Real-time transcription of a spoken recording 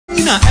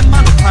na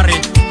emma no pare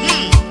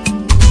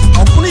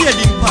okunu ye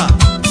dimpa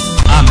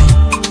amen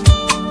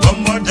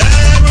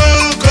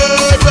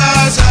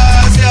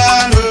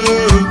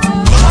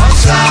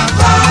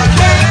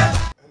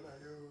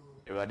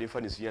Everybody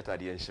for this year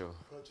at show.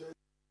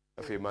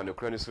 Afi man no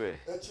kran so e.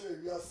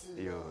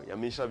 Yo, ya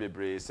me sha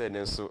bebre say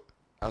nenso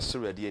aso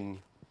ready ani.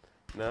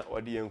 Na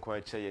odi yenkwa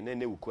ache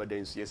na wuku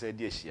adan so yesa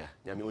di ahia.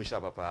 Ya me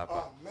onsha papa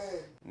papa.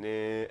 Amen.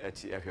 Ne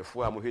ati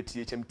ahwefo a mo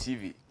hweti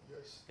TV.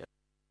 Yes.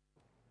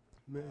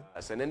 Amen.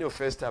 Asane ne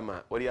first time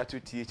odi atu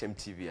THM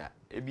TV a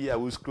ebi a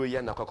wo scroll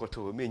ya na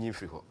kwakoto me nyi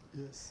firi ho.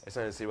 Yes.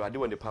 Esan say wade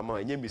won the pama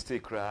enye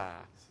mistake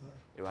kra.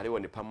 Wade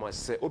won the pama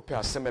say ope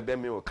asem be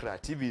me wo kra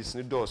TVs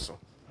ni doso.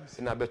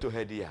 Na beto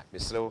hedia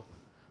mesrew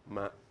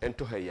ma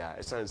ento heya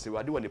esan se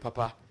wade woni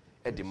papa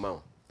e de ma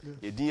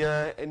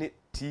yedia any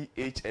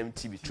THM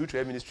TV True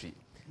to Ministry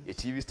a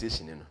TV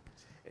station no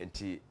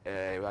enti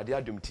wade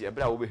adum ti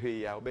ebra wo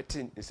behwe ya wo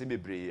beti nse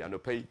bebre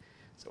anopai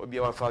se obi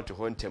a wafa to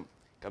hontem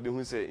ka be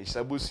hu se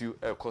nsabosu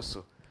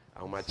ekoso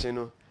ahomache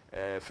no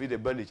free the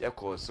bandage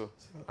ekoso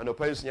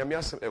anopai so nyame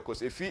asem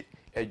ekoso efi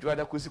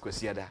edwada kosi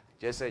kwasiada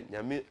je se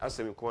nyame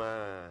asem ko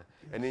a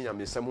ene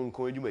nyame sam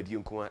nko adwumadi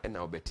nko a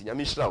na obeti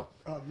nyame hiraw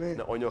amen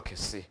na onyo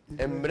kese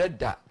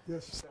emreda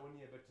se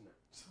woni ebetuna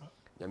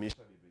nyame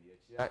hiraw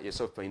bebre ya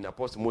yesof pan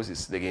apostle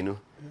Moses degeno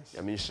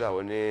nyame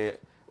hiraw ne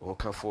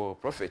okafo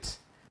prophet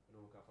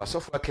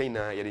asofu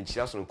akaina ye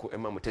nchia so nko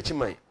ema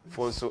motachiman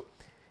fo nso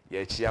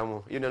ye chia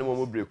mo ye nanu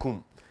mo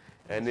brekum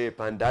ene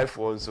pandai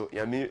fo nso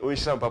nyame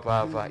onhira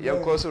papa papa ye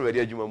nko so ready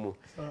adwuma mu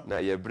na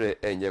ye bre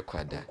enye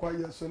kwada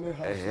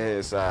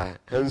sa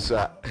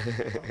hansa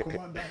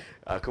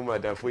akuma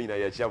da fo ina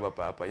ye chia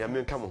papa papa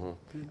nyame nka mo ho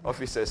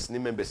officers ni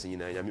members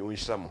nyina nyame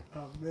onhira mo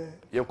amen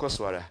ye nko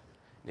so ara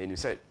na ni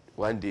say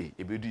one day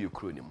e bedu ye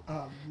kro ni mo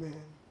amen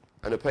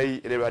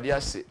anopai ele radio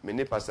ase me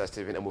ne pastor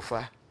Stephen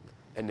amofa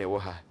ene wo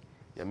ha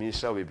nyame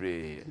nhira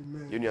bebre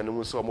ye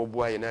nuanom so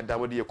omoboa ye na da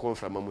mo de ye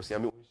konframa mo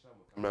nyame onhira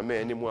mo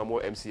kameraman ni mu amo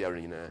MC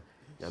arena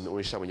nyame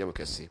onhira mo nyame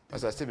kese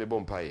pastor Stephen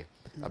bompaye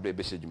abre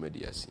be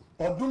hejumadi asi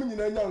odum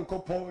nyina nya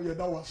nkopon ye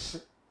da wase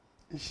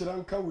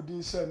ihyiranka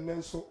wudin se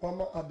nenso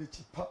wama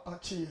adechipa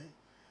achi ye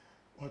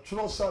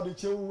otworo sa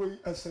adeche wei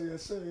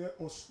aseyese ye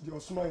de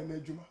osuma ye na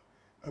adwuma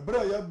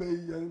ebra ya be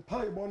ye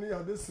mpai boni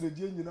ya de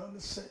sreje nyina ne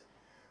se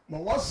ma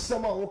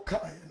wasema wo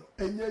kai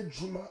no enya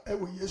adwuma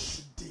ewe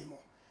Yesu dimo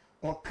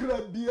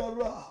okra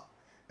biara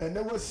ene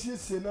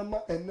wasiesie na ma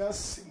ena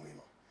asimu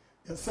no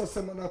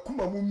yesese na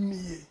kuma mu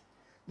mie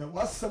na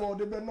wasema wo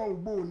de be na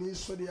wo ni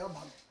so de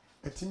aba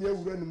etimi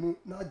awura ne mu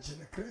na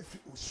agene krefi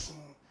osum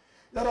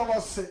yara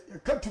wase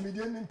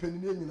yakatumidie ni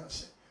mpanini nyina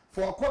hye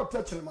fo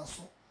akota kyerema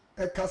so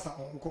ekasa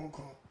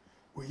onkonkon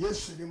o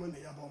Yesu ne mu ne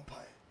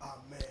yabompai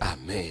amen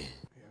amen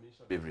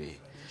bebre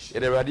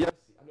yede radio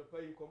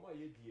anopai komo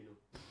ayedie no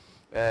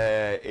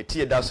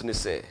etie da so ne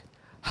say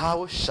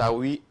how shall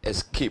we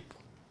escape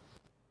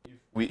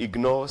if we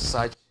ignore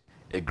such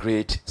a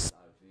great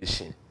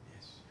salvation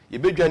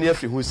yebedwane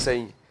afri hu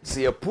sen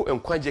se yepo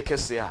enkwagye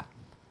kese a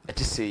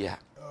eti se ya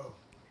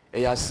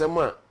eya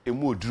sema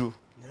emu oduru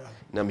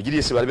na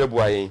migidi se wale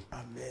beboa yen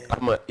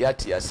ama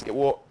yati ase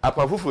wo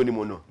apafofo ni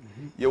mo no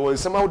ye won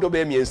sema wodo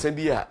be miensa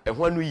bi a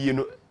ehwa no yie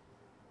no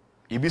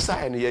ibisa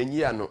he no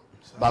yanyi ano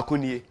ba ko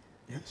nie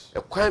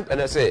ekwan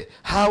and I say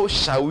how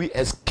shall we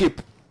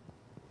escape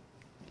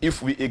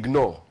if we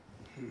ignore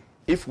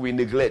if we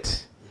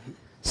neglect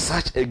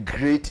such a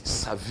great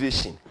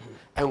salvation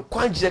and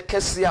kwanje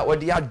kese a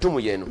wode adom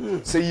ye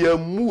no se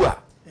yamu a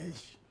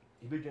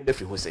ibedwan da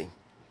firi ho sen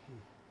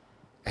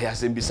eya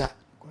sembisa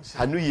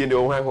hanu yie ne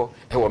wo han ho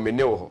e wo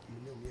mene wo ho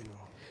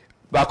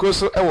ba ko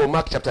so e wo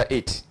Mark chapter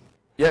 8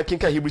 ya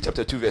kinka Hebrew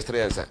chapter 2 verse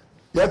 3 answer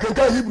ya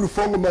kinka Hebrew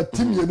fo ma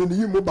timye ne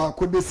yimu ba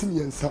ko besi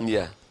miensa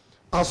yeah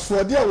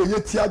asode a wo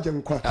yeti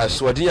agenkwa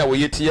asode a wo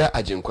yeti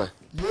agenkwa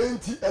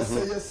yenti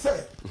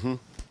eseyese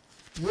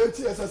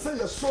yenti esese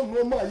ye so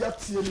no ma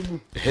yatie ni mu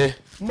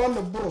ma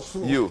no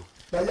broso yo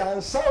na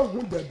yansan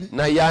hu dabi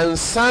na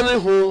yansan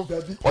hu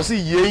o se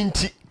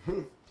yenti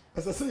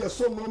esese ye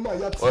so no ma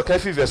yatie o ka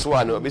fi verse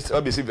 1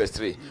 obisi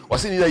verse 3 o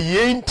se ni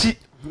yenti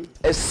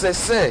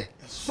esese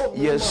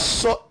ye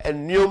so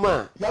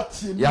enioma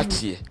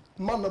yatie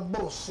ma no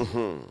broso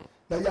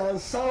na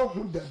yansan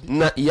hu dabi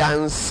na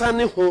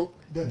yansan hu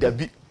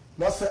dabi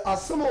na se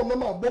asemo no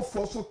ma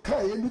abofo so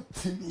kan ye ni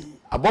timi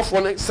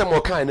abofo no se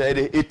mo kan na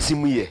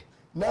etimu ye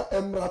na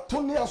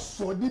emrato ne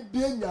asodi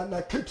bienya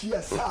na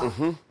ketua sa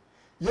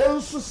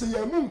yensu se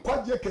yamu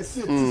nkwaje kese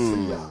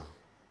etisi ya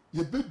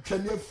ye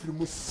bedwane afiri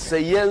mu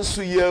se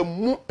yensu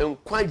yamu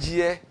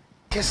nkwaje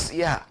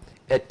kese a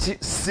eti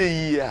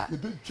sei ya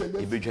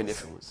ye bedwane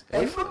afiri mu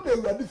efo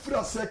de wadi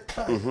fira se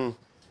kan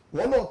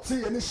wona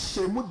otie ne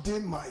hyemu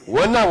din mai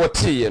wona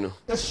wotie no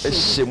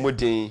hyemu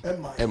din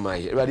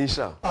emai everybody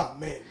shout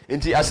amen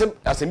enti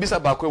asem bisa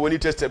ba ko woni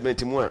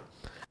testament mu a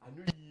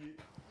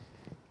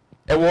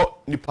ewo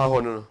nipa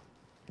ho no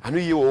anu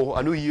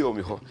yi o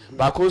mi ho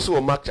ba ko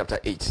so Mark chapter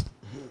 8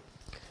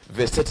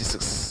 verse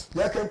 36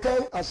 ya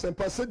kankan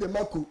asempase de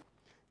mako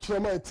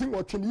choma eti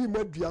wotwe ni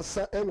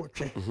maduasa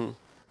enwotwe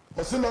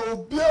Osina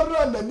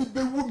obiara na ni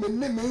bewu me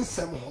ne me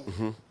nsem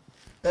ho.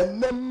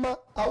 Enema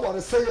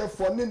aware sey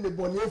for ne ne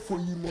bonefo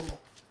yi mo no.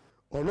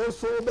 Ono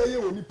so obeye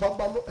onipa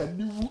ba no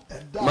aniwu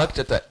eda. Mark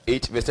chapter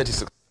 8 verse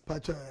 36.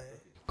 Pacha.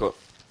 Go.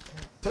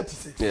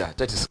 36. Yeah,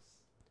 36.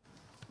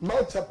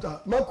 Mark chapter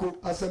Marko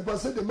asempa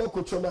se de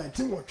Marko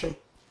 19 wotwe.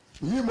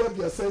 Yi mo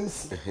dia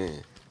sense.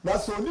 Na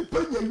so onipa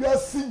nya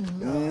wiase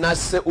nyina. Na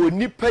se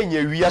onipa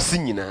nya wiase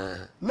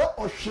nyina. Na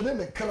ohwere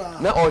ne kra.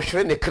 Na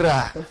ohwere ne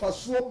kra.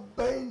 Emfaso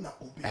ben na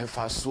obi.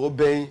 Emfaso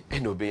ben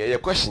na obi. Ye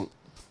question.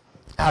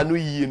 Anu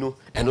yi no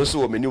eno so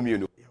wo menu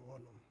mienu.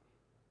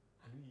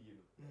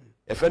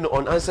 If any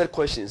unanswered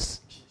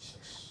questions,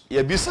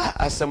 ye bisa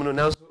asem no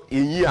now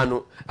enyi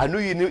anu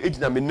yi no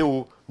ejina me ne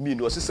wo mi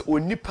no se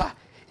onipa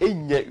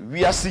enya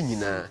wiase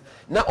nyina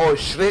na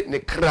ohwere ne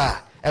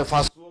kra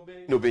emfaso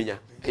ben no benya.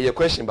 Your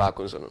question back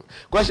on so.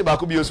 Question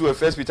back be also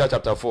 1 Peter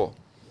chapter 4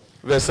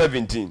 verse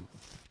 17.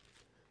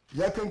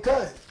 Ya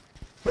kenkai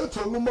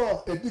Petro nguma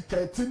edi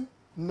kantin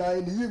na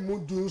ni mu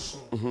dunso.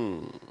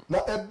 Na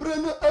ebre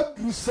no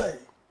adru sai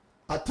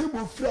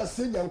atemu fi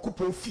ase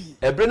Nyankopon fi.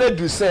 Ebre no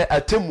adru sai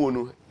atemu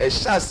no e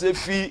hya ase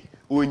fi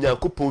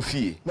Onyankopon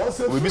fi.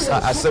 We bi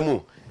sa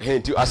asemu.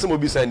 Nti asemu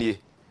bi sa nie.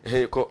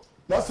 Ko.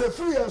 Na se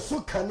fi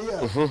enso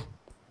kanea.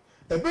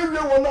 Ebe wie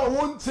wona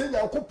wontie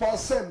Nyankopon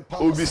asempa.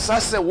 Obi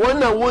sase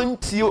wona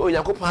wontie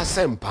Onyankopon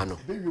asempa no.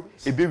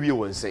 Ebe wie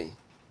won sen.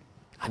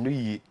 Anu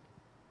yi.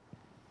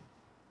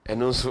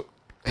 Eno so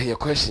your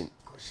question.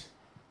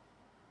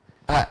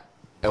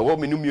 Ewo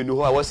menum you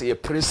know I was a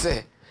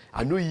prese.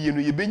 Anu yi no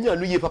ye benya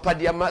anu yi papa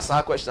dia ma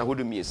sa question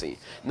ahodo mi sen.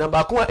 Na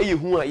ba ko a ye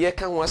hu a ye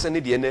kan ho ase ne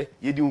de ne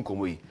ye di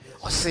nkomo yi.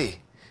 O se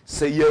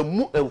ye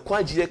mu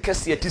enkwagye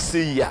kese ati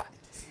sei ya.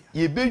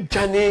 Ye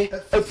bedwane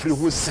afiri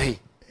ho sei.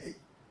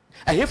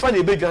 Ahefa na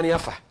ebe dwane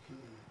afa.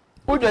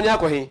 O dwane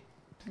akɔhe.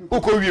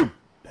 Ukɔ wiem.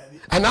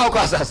 Ana ukɔ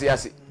asase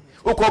ase.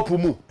 Ukɔ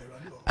pumu.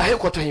 Ahe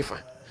kɔtɔ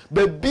hefa.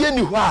 Ba bie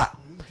ni hɔ a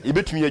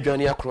yebetumi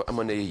adwane akoro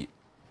amana yi.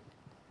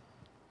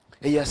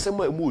 Eya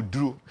asɛm a mu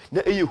oduro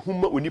na eye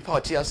huma onipa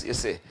ɔte ase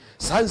sɛ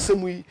saa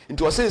nsɛm yi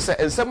nti ɔsɛ sɛ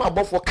nsɛm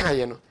abɔfo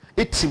kae no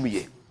etim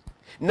ye.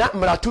 Na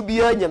mrato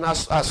bia nya na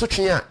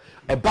asotwe a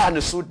ɛba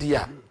ne so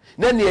dia.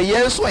 Na ne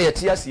yɛ nso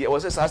ayɛte ase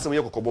ɔsɛ saa asɛm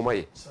yɛ kokɔbɔma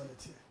ye.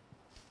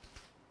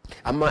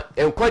 Ama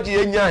enkwaji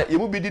enya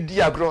yemu bi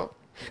di agro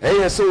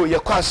eye so ye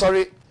kwa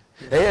sorry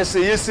eye se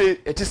yese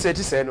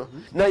etise no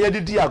na ye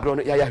di agro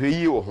no ya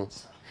hweyi wo ho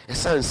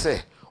esan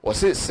se o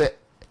se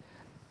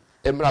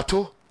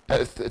emrato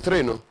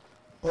 3 no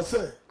o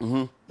se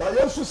na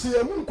yesu se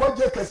yemu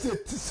nkwaje kase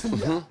etise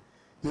ya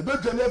ye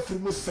bedwane afiri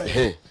mu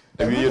se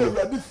ewie no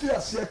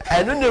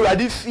enu ne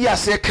radi fi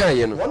ase kan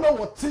ye no wona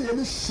wote ye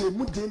ni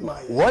hyemu den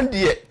mai won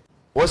de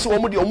wo se wo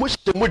mu de o mu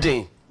hyemu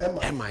den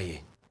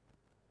emaye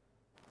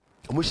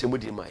omushemu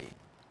di mai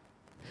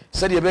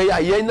said ye be ya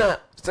ye na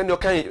send your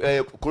kan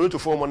Korinto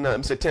form na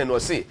mse 10 no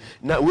say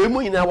na we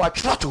mu nyina wa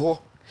twra to ho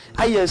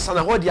aye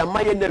sana ho de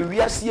amaye na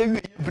wiase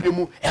ye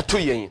bremu eto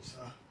yen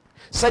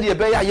said ye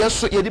be ya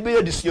yeso ye de be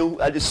ya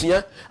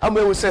adesua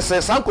amaye se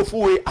sankofo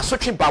we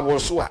asotwe babon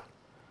so a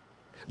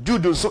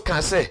dudu so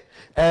kan say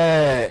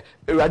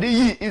Awurade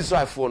yi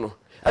Israel fo no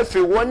afi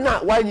wona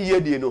wanyi ye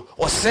die no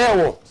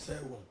osewo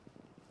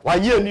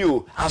wanyi ani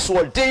o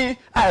aso den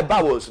a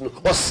ba wo so no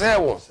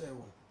osewo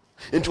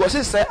nti wose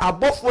sɛ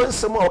abɔfo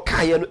nsɛm a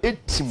ɔkaeɛ no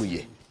etimu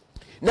ye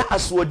na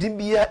asoɔde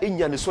bia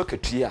enya ne so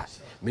katua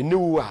me ne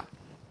wo a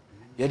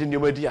ye de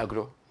nneɛma di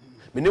agro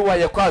me ne wo a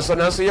ye kwa so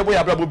na so ye bo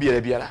ya brabo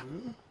biara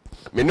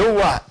me ne wo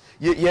a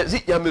ye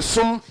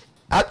nyamesom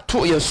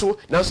ato ye so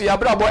na so ya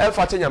brabo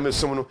ɛfa te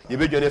nyamesom no ye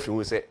bedwane afiri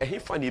ho sɛ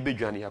ɛhefa ne ye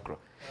bedwane yakro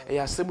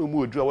ɛyɛ asɛm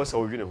mu odura wo sɛ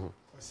wo dwene ho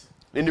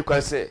ne ni kwan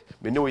sɛ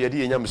me ne wo ye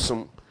de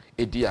nyamesom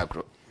edi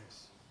agro.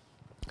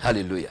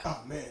 Hallelujah.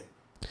 Amen.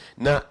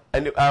 Na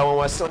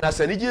awon na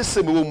se ni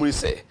jesem wo mu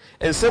se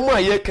ensem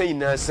a ye kan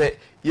ina se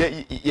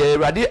ye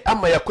Awurade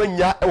ama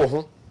yakwanya e wo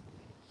ho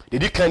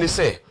dedi kan ni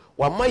se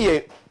wa ma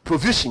ye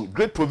provision,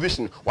 great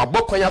provision wa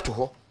bokwanya to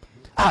ho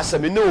a se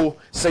me no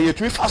se ye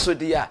tumi faso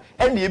de a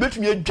ene ye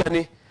betumi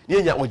adwane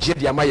ne nya ogye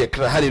de ama ye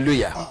kra.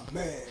 Hallelujah.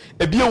 Amen.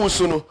 Ebie wo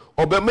so no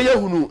obema ye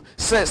hunu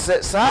se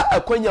saa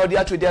akwanya ode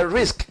ato there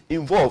risk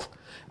involved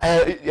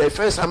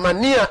first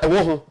amania e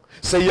wo ho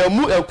se ye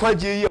mu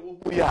ekwagye ye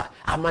wo ya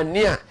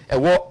amania e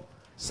wo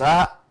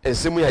sa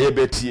ensemu ya ye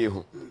betie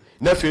ho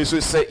na fe so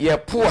say ye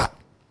poor,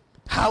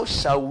 how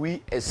shall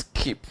we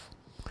escape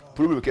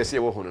problem kese ye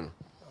wo ho no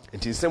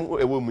nti nsem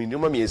e wo mu ni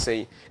ma me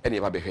ensem e na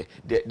ye ba behwe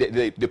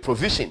the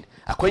provision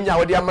akwanya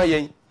wo de ama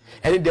yen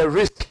and the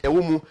risk e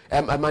wo mu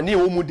amani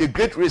wo mu the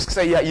great risk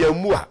say ye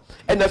mu a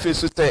e na fe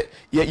so say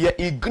ye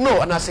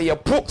ignore na say ye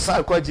po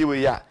sa kwaje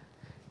we ya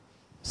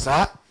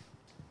sa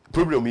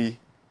problem yi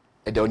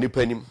e da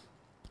onipa nim,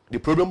 the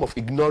problem of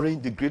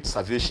ignoring the great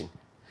salvation.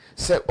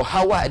 Say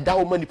how I da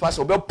woman pass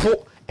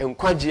obepo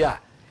enkwagye a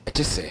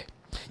ete se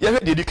ye hwe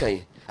de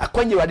dikan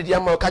akwanye wade de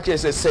ama ka kire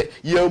se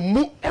ye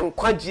mu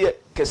enkwagye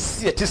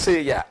kese ete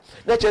se ya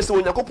na kire se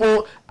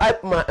Onyankopon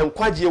ma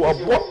enkwagye wa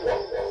bo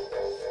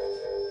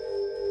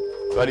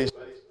wale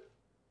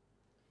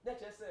na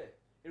kire se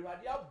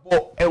Awurade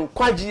abɔ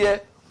enkwagye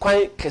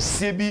kwan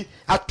kɛseɛ bi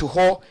ato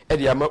hɔ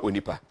de ama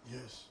onipa.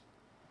 Yes.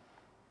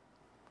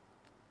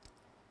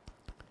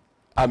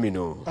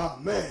 Amino.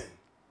 Amen.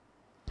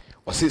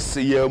 Ɔsɛ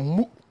sɛ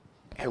yɛmu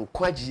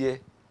enkwagye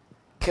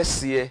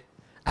kɛseɛ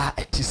a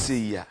ɛte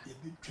sɛ ya.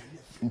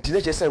 Nti na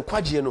kyerɛ sɛ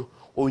enkwagye no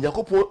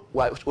Onyankopɔn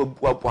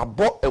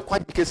wabɔ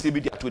enkwagye kɛseɛ bi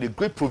de ato the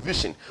great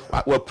provision.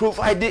 Wa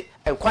provide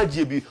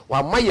enkwagye bi,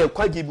 wa ma yɛ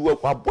enkwagye bi,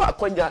 wa bɔ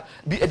akwanya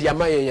bi de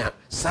ama yɛn a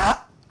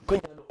saa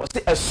akwanya no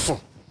ɔsɛ ɛso.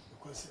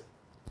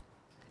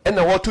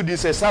 Ɛna wɔto di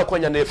sɛ saa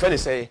akwanya no yɛfɛ ne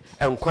sɛ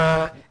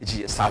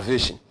enkwagye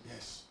salvation.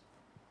 Yes.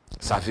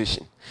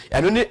 Salvation.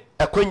 Ɛno ne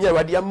akwanya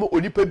Awurade ama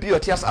onipa bi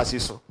ɔte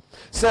asase so.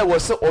 Sɛ wɔ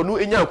sɛ ɔno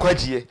enya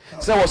enkwagye,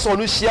 sɛ wɔ sɛ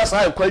ɔno hyia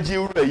saa enkwagye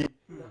wura yi,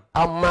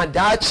 ama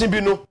daakye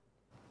bi no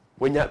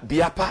wonya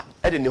biapa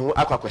ede ne ho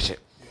akwakwahye.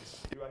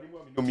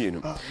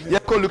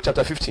 Yɛkɔ Luke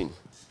chapter 15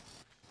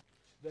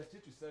 verse 3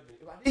 to 7.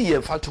 Awurade yɛ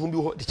mfa to ho bi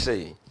hɔ de kyerɛ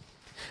yɛn.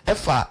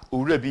 Ɛfa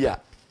owura bi a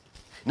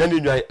na ne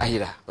nwan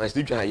ayera, na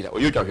ne nwan ayera,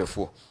 ɔyɛ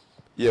dwahwɛfoɔ.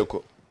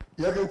 Yɛkɔ.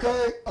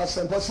 Yɛkenkan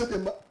asɛmpa sɛ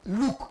de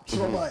Luke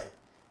kyerɛmae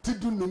ti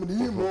du num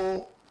ne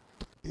yimo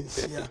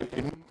nsia.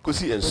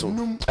 Kosi enso.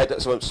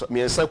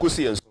 Miɛnsa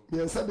kosi enso.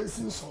 Miɛnsa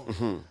bɛsi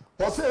nso.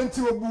 Ɔsɛ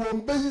enti obu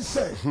wɔn bɛyi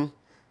sɛ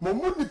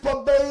Momu nipa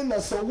bɛyi na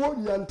sɛ wo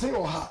nyante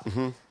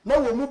ɔha na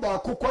wo mu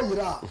baako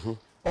kɔyera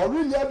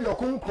ɔre nya de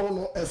ɔkonkron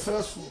no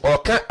ɛsrɛ so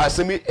ɔka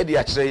asɛmi de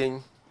akyerɛ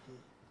yɛn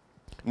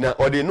na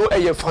ɔde no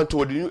ɛyɛ fanto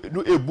ɔde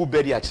no ebu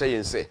bɛ de akyerɛ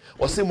yɛn sɛ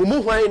ɔsɛ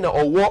mumu hwan na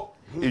ɔwɔ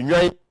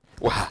enwan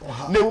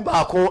ɔha na mu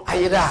baako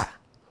ayera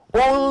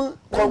on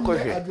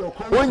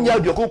kɔnkɔhwɛ on nya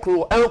de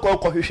ɔkonkron ɛn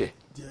kɔnkɔhwɛ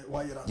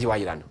de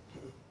wayera no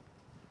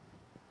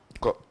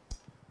kɔ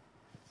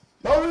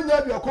na ɔre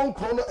nya de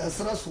ɔkonkron no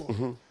ɛsrɛ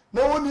so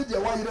na woni de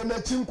wayere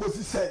na chi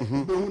nkosi sɛ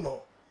behu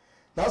no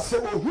na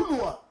sɛ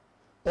ohunu a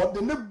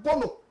ɔde ne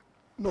bɔ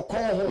no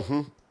kɔn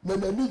ho na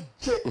nani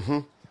gye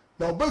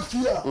na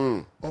ɔbɛfi a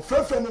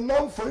ɔfrɛfrɛ no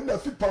namfori na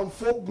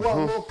fipamfo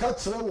boa no ka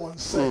kyerɛ wɔn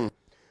sɛ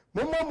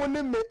momma mo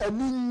ne me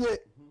ani nye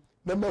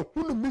na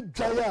mahunu me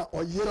dwan a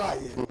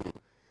ɔyeraeɛ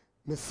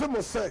mese mo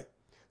sɛ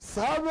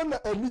saa ara na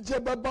anigye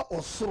bɛba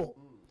ɔsoro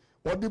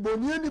ɔde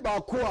boniani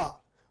baako a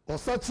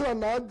ɔsa kyerɛ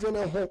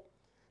n'adwene ho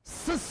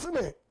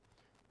sesene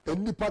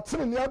nipa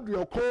tene ne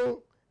aduɔkron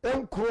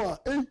enkro a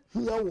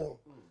ehia wɔ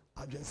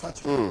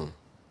adwensakye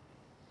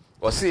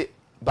ɔse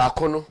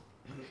baako no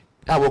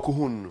a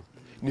wɔkɔhu no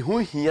ne ho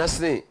hia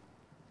sene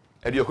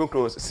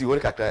aduɔkron si hɔ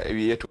kakra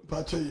awie to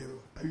bache yero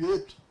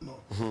awie no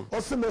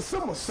ɔse mese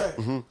mo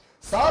sɛ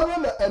saa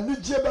no na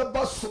anigye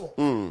bɛba so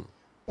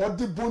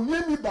ɔde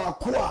boniani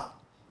baako a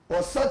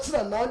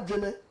ɔsakyera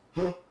n'adwene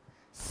ho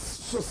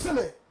so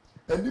sene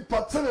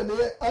nipa tene ne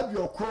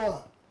aduɔkron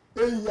a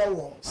ehia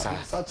wɔ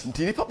adwensakye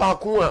nti nipa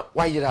baako a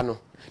wayera no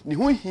ne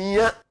ho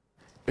hia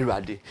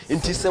Awurade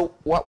nti sɛ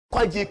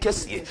kwagye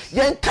kɛseɛ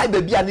yɛn kai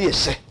baabi a ne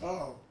yɛhyɛ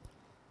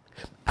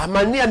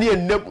amane a ne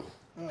yɛnam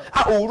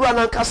a owura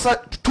nankasa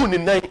tu ne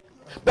nan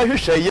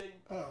bɛhwehwɛ yɛn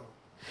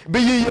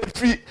bɛyɛ yɛ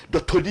firi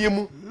dɔtɔdeɛ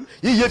mu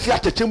yɛyɛ firi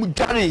atɛkyɛ mu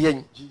dware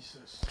yɛn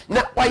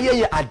na wayɛ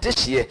yɛ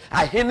adehyeɛ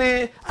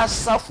ahene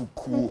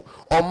asafokuo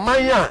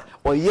ɔman a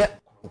ɔyɛ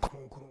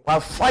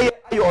wafa yɛ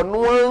ayɛ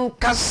ɔno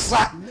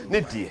ankasa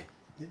ne deɛ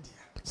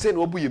sɛ na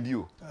wɔbu yɛ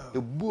bio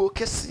ebuo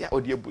kɛseɛ a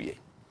ɔde abu yɛ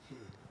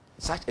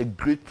such a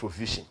great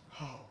provision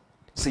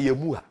sɛ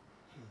yɛmu a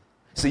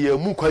sɛ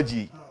yɛmu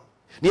kwagye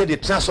ne yɛde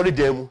tena asɔre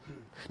dan mu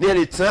ne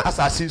yɛde tena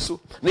asase so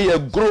ne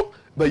yɛgoro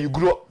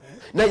bayigorɔ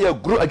na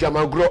yɛgoro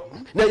adwamagorɔ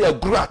na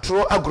yɛgoro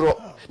atoro agorɔ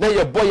na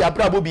yɛbɔ yɛ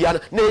abrabɔ bia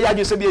na yɛyɛ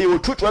adwene sɛ bi yɛ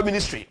otutua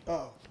ministry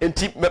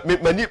nti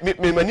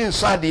mani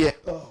nsɔ adeɛ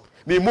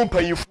memu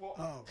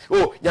mpanyimfoɔ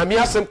o nyame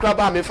asɛm kora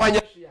ba a memfa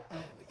nyɛ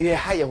yɛ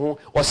ha yɛ ho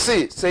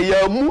ɔse sɛ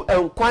yɛmu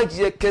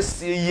nkwagyeɛ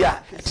kɛseɛ yi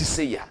a ɛte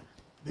sɛ yi a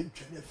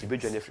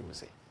yɛbɛdwane afiri ho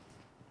sɛ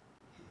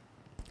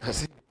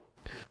ase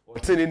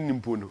ɔte ne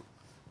nimpo no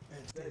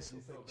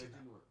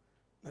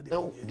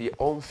deɛ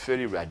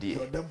ɔmfɛre Awurade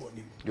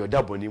deɛ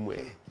ɔda bɔne mu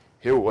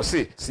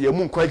ɔse sɛ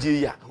yɛmu nkwagyeɛ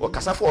yi a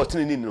ɔkasa fa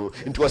ɔtene ne no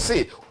nti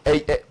ɔse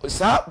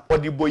saa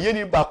ɔde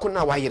bɔyɛni baako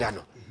no a wayera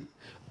no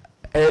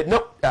na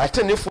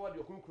atenefoɔ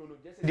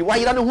deɛ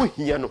wayera no ho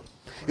hia no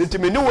nti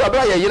me ne wo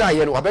abra yɛ yera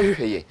yɛ no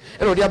wabɛhwehwɛ yɛ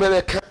ɛna ɔde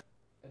abɛbɛka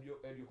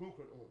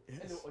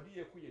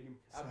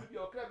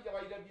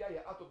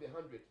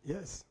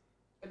yes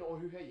ɛna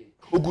ɔhwehwɛ yɛ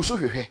oguso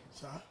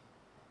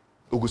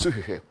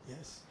hwehwɛ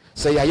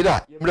sɛ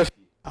yɛayera yɛmmra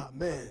fie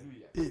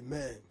amen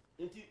amen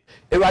nti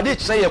Awurade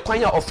kyerɛ yɛ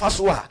kwan a ɔfa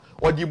so a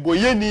ɔde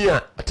bɔyɛni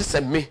a ɔte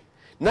sɛ me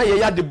na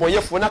yɛyɛ ade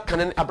bɔyɛfoɔ na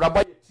kane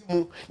abraba yɛ ti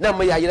mu na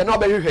ma yɛayera na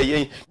ɔbɛhwehwɛ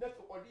yɛn na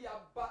ɔde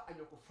aba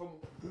anyɔkofa mu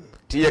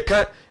nti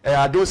yɛka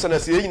adom sana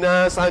sɛ yɛn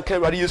nyinaa san ka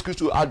Awurade Yesu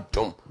Kristo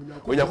adom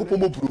Onyankopɔn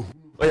bɔburo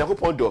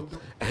Onyankopɔn dɔ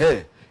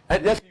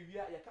ɛna fi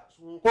wia yɛka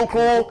so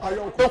konkron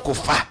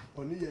ayɔnkofa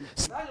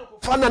saa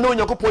ayɔnkofa na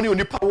Onyankopɔn ne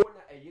onipa wɔ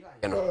na ɛyera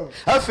yɛ no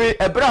afei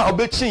ɛbrɛ a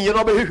ɔbɛkyin yɛ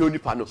na ɔbɛhwehwɛ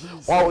onipa no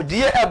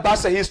ɔdeɛ ɛba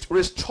sɛ he's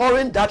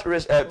restoring that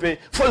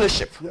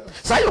fellowship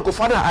saa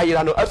ayɔnkofa na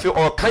ayera no afei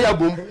ɔka yɛ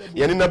abom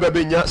yɛne na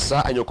bɛbɛnya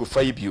saa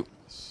ayɔnkofa yi bio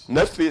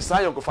na fe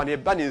sa yon ko fa ne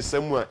ba ne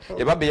nsam a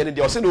ye ba be ye ne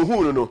de o se no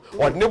hu no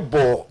o ne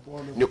bo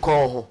ne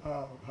kon ho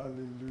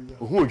hallelujah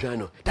hu dwan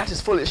no that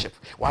is fellowship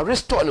wa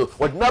restore no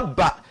o na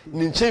ba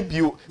ne nche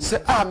bio se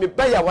me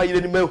ba ya wa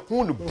yire ni ma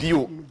hu no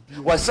bio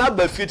wa sa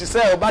ba fi ti se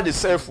o ba de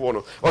self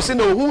no o se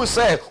no hu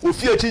se o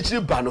fi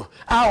achichiri ba no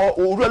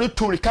o wura no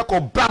tumri ka ko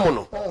ba mo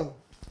no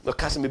no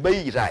ka se me ba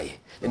yirai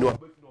ene wa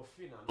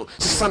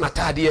sana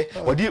tade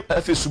odi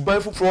afi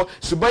suban fufuro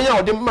suban ya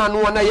odi ma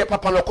no na ye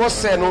papa no ko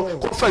se no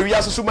ko fa wi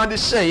suban de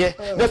hyeye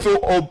na fe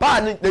oba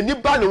ni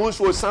ba ne won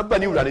so san ba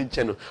ni wura ne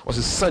nche no o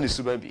se san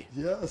suban bi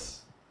yes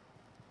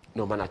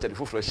no man atade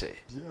fufuro hyeye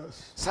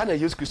yes sana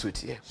yesu kristo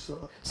tie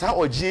sa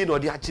oji na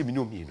odi achi mi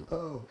no mi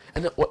no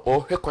ana o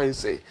hwe kwan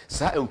se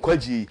sa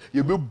enkwaji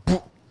ye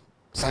bebu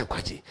sa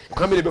enkwaji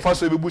kwa me be fa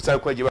so ye bebu sa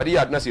enkwaji ba de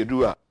ya na se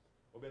du a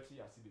obeti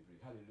ya si bebre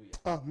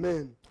hallelujah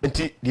amen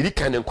enti diri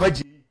kan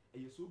enkwaji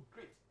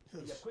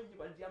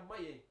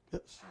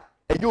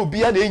and you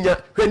be an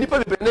enya when nipa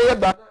be na ye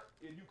ba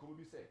na edu ko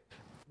bi se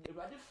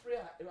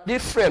de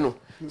frɛ no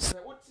sɛ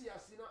woti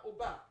ase na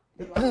oba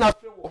na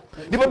frɛ wo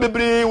nipa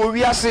bebre wo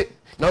wi ase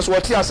na so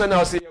woti ase na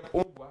ase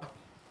o bua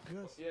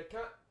ye ka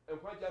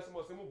enkwaji ase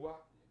mo se mo bua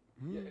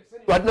ye se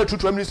ni wadna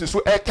tutu ministry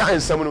so e ka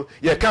ensam no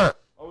ye ka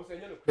o se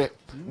nya no kre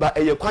ba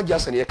e ye kwaji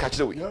ase ne ye ka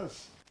kyerɛ we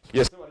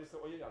yes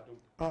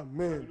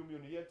amen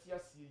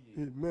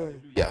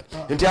amen yeah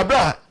nti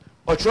abra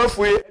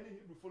ɔtwerɛfo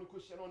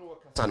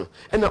no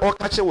and all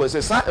catcher was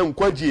a sa and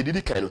quaji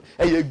did kind of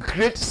a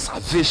great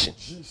salvation.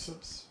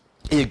 Jesus.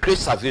 A great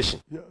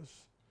salvation. Yes.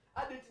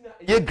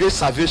 A great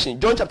salvation.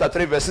 John chapter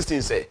 3 verse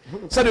 16 say,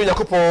 said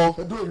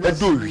Yakopo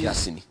do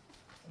yasini.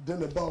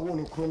 Then about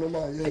one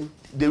chronoma.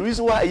 The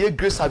reason why a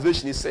great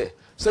salvation is said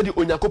the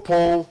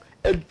Onyakopo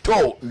a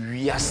do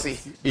yasi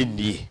in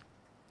ye.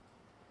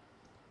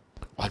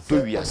 What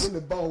do we ask?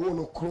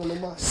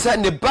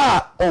 Send the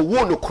bar or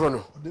one chrono.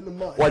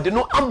 What do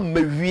no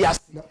Amerias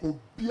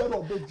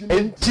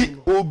enti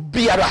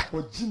obiara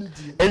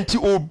enti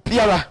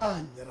obiara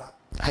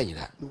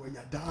ayira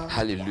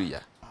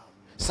hallelujah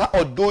sa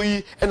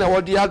odoi na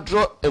wodi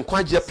adro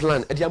enkwaje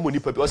plan e dia moni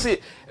pa bi o say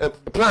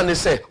plan ne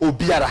say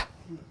obiara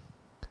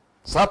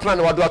sa plan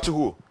wado ato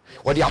ho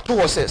wodi ato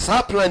ho say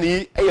sa plan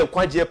yi e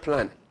enkwaje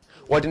plan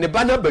wodi ne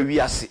ba na ba wi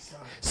ase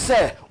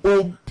say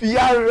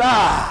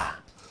obiara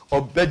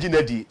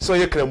obaginadi so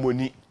ye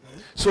kramoni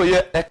so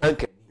ye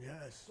ekanka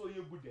so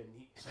ye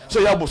budani so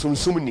ye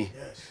abosomsum ni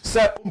se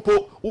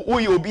mpo wo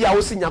ye obi a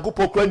wo se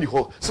Nyankopon kra ni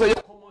ho so ye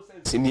common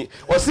sense ni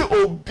o se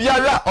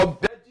obiara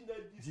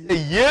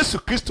obaginadi Yesu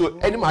Kristo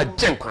eni ma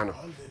genkwa no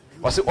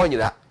o se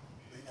onyira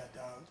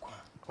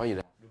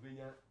onyira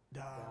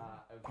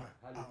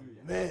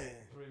amen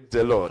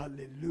the Lord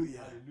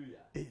hallelujah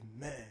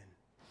amen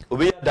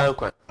obiya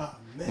dankwa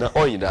na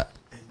onyira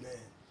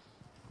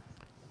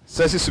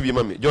Sesi subi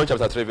mami John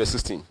chapter 3 verse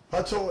 16.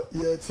 Acho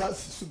ye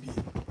sesi subi.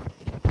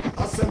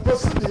 Asempo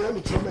subi ye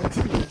mi trometi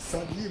ye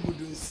sadi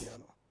budu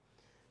nsiano.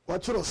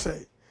 Wachuro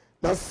say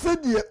na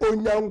sedie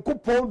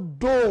Onyankopon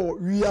do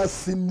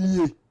wiase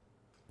nie.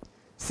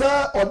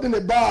 Sa ode ne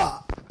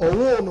ba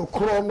owo no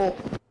kro no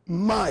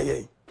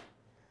maye.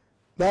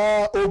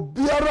 Na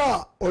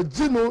obiara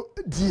ogino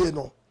die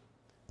no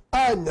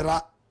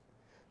anyra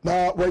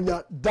na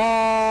wanya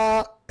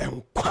da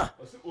enkwa.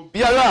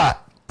 Obiara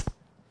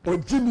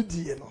ogini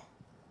die no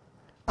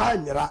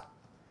anyra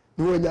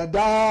ni wanya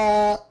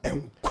da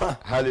enkwa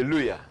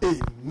hallelujah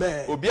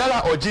amen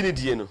obiara ogini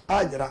die no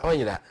anyra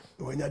onyira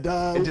wanya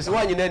da it is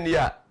wanyi na ni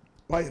a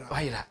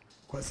wayira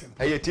kwasem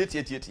aye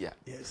tietia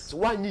yes so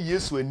wanyi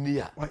Yesu ani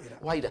a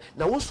wayira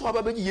na wo so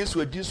ababeji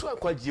Yesu adi so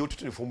akwaje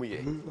otutu ne fomu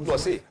ye do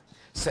say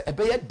se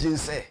ebeye din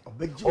se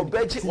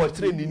obeji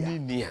otre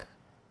ni a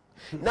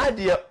na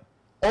de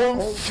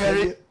on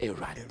ferry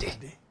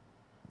erade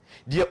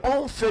the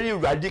unfairly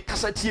radi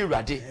kasati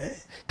radi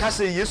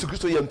kase Yesu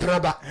Kristo ye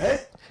mpraba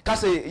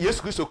kase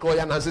Yesu Kristo kro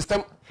ya na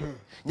system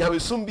nyawe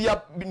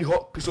sumbia ni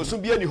ho Kristo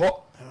sumbia ni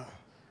ho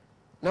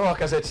na wa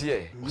kasati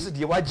ye wose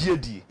de wagie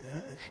di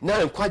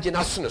na nkwaje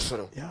na so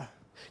no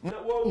na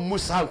wo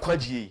musa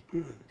nkwaje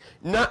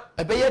na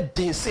ebeye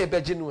den se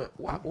ebeje no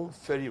wa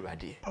unfairly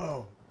radi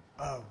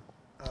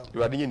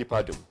radi ni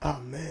pardon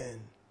amen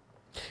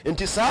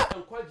enti sa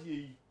nkwaje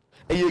yi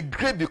eye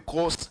great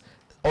because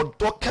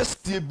odo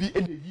kese bi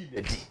ene yi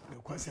na di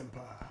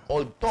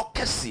odo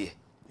kese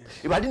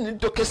ibadi ni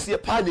do kese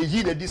pa na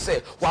yi na di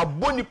se wa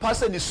boni pa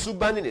se ni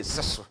suban ni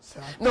seso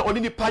na oni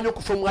ni pa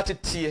nyoko fam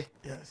atete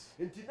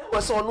enti na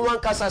wase ono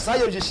ankasa sa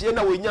ya hihie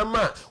na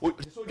wonyama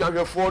so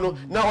dwahwefo no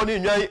na oni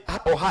nwan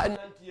oha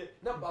nantie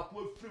na ba ko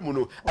afiri mu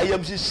no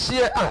ayam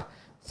hihie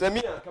se mi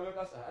a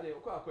kameka sa ade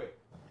ko akwe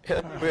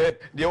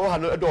de wo ha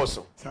no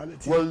edoso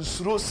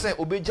wansuro se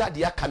obeja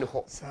de aka ne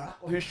ho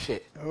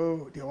ohwehwe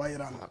de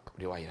wayira no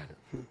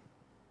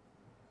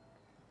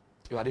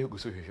you are go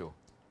so hwehwe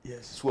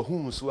yes so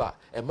hu so a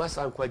e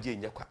masa nkwaje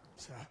nyakwa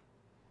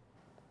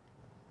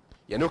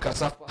you know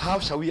kasa how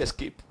shall we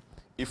escape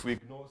if we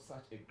ignore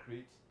such a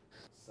great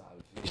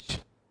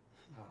salvation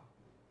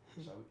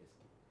how shall we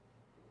escape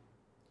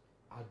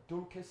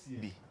adon kesi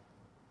bi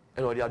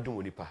and odi adon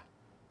onipa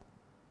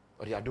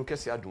ɔde adom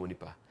kɛse adom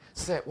nipa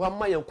sɛ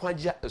wama yɛn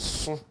kwagye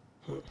so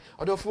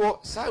ɔdɔfoɔ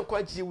saa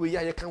nkwagye wei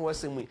a yɛka wɔ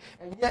asɛm yi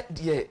ɛnyɛ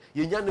deɛ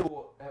yɛnya ne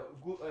wɔ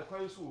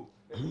kwan so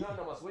na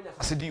nam so wɔnya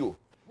asedi o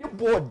ne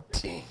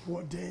boɔden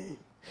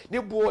ne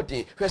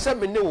boɔden hwɛ sɛ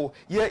me ne wo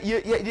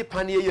yɛ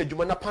pane yɛ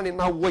adwuma na pane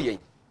na wɔ yɛn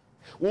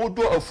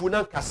wodɔ afuo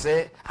na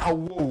nkasɛɛ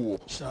awɔ wo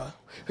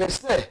hwɛ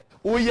sɛ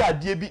woyɛ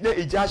adeɛ bi na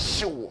ɛgya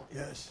hye wo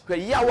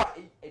hwɛ yawa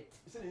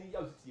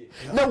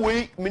na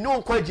wei me ne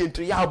wo nkwagye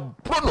nto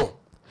yɛabɔ no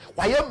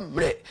wayɛ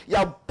mmerɛ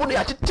yɛabɔ no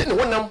yɛakyete ne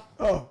honam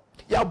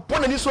yɛabɔ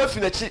no ani so afi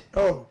n'akyi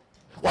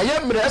wayɛ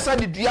mmerɛ ɛsa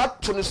de dua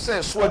ato no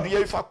sɛ so adua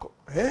yi fa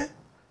kɔ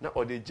na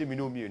ɔde gye me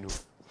ne omienu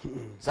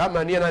saa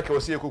maneɛ no aka wɔ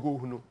sɛ yɛkɔkɔ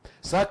hu no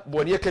saa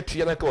bɔneɛ ka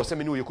tua no aka wɔ sɛ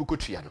me ne wɔyɛ kɔkɔ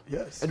tua no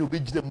ɛna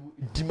wobɛgyina mu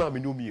di ma me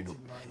ne omienu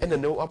ɛna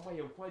na wama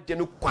yɛ nkwagye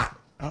no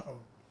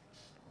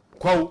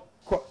kwa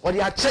ɔde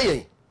akyɛ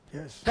yɛn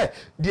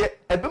deɛ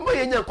ɛbɛma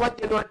yɛnya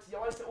nkwagye no ate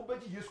yɛwa sɛ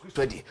wobɛgye yesu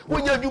kristo adi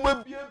wonya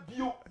adwuma bia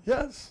bio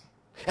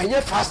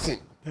ɛnyɛ fasting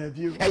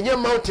ɛnyɛ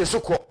mountain so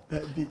kɔ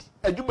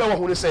adwuma wɔ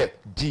ho no sɛ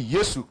di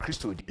yesu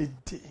kristo di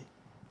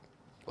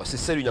ɔsɛ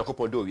sɛre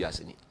onyankopɔn dɛ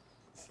owiase ni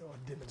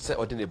sɛ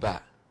ɔde ne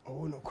ba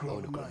ɔwɔ no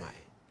kromae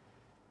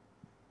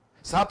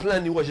saa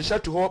plan ni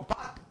wɔhyehyɛ to hɔ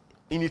back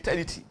in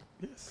eternity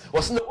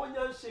ɔsɛ na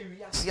ɔnya nhyɛ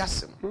wiase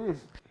asɛm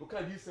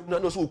woka di sɛm no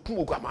na ɔsɛ ɔkum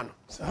oguama no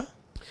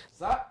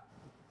saa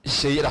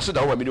hyehyɛ yi so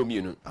da wo amene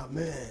omienu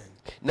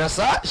na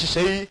saa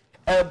hyehyɛ yi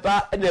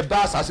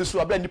ɛba asase so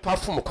abla nipa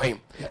fom kwan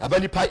aba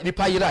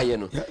nipa yera ayɛ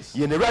no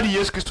yɛ ne awurade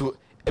yesu kristo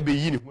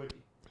ɛbɛyi ne ho adi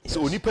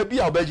so onipa bi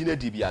a ɔbɛgye no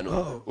adi bia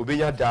no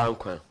ɔbɛnya daa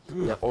nkwa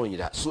na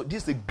ɔnyera so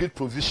this is a great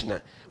provision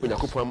a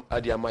onyankopɔn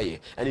ade ama yɛ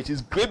and it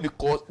is great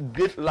because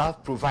great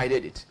love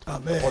provided it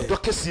ɔdɔ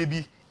kɛseɛ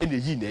bi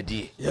ɛna ɛyi na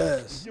ɛdeɛ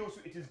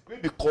it is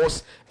great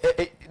because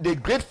the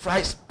great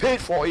price paid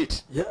for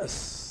it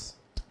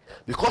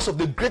because of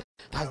the great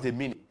that's the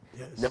meaning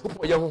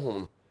onyankopɔn yɛ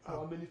honhom no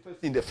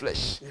manifest in the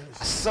flesh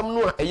asɛm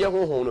no a ɛyɛ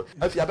honhom no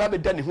afi aba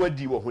bɛda ne ho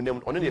adi wɔ honam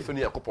ɔno ne ɛfɛ no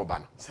onyankopɔn ba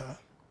no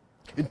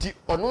nti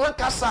ɔno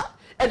ankasa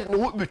ɛde ne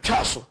ho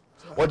bɛtwa so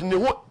ɔde ne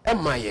ho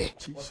ɛma yɛ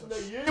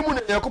yɛn mu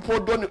na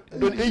onyankopɔn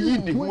dɔ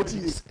ɛyi ne ho adi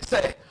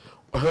sɛ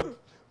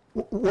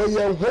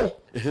wɔyɛ ho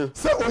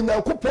sɛ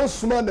onyankopɔn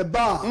soma ne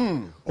ba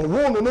a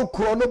ɔwo no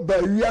korɔ no ba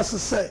wiase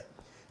sɛ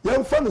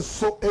yɛmfa no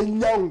so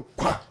ɛnya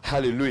nkwa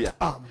hallelujah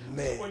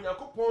amen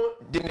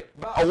onyankopɔn de ne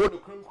ba ɔwo no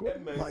korɔ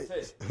ɛma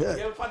sɛ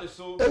yɛmfa no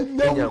so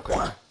ɛnya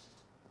nkwa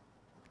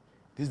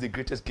this is the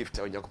greatest gift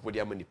onyankopɔn de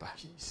ama nipa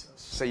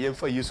sɛ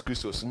yɛmfa yesu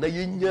kristo so na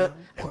yɛnya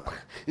nkwa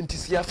nti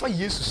sɛ yɛafa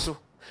yesu so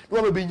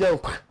na wabɛnya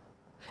nkwa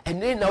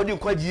ɛne na wode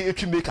nkwagye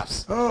ɛtwi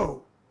makeups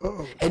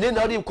ɛne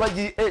na wode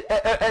nkwagye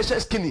ɛhyɛ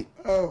skinny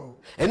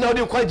ɛne na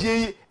wode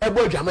nkwagye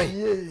ɛbɔ adwaman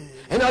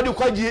ɛne na wode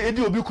nkwagye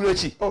ɛdi obi kuro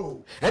akyi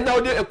ɛne na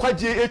wode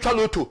nkwagye ɛtwa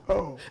loto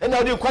ɛne na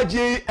wode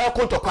nkwagye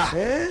ɛkɔ ntɔkwa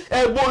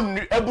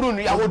ɛboro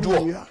nnua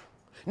ahodoɔ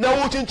na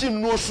wokyinkyin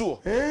nnuo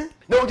soɔ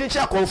na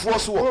wokyinkyin akɔmfoɔ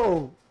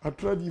soɔ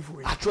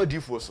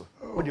atradifoɔ so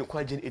wode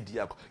nkwagye no ɛdi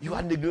akɔ you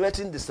are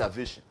neglecting the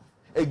salvation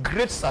a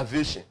great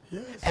salvation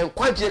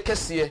nkwagye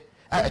kɛseɛ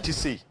a ɛte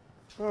sei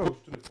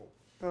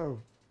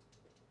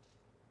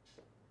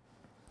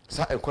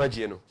saa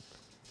nkwagye no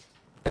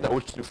ɛna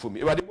wotiri fom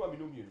ɛwade mu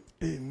amino mienu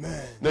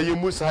amen na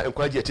yɛmu saa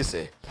nkwagye ɛte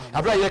sɛ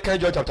abra yɛka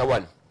John chapter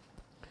 1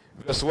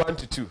 verse 1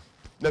 to 2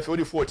 na afei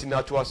wode 14 na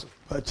atoa so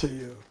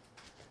akyɛyɛ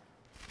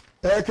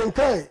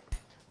kenkan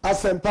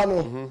asɛmpa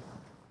no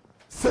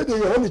sɛdeɛ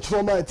yɛhɔ ne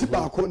kyerɛma ɛti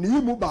baako ne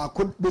yi mu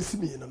baako bɛsi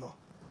mmienu no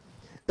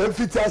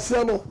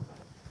ɛmfitiaseɛ no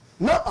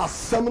na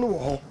asɛm no wɔ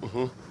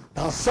hɔ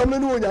na asɛm no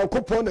ne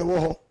onyankopɔn na ɛwɔ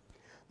hɔ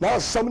na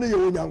asɛm no yɛ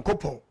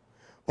onyankopɔn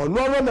ɔno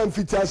ara na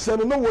mfitiaseɛ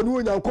no na wɔ ne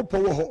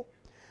onyankopɔn wɔ hɔ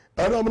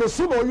ɛnam no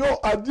so na ɔyɛ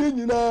adeɛ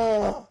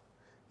nyinaa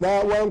na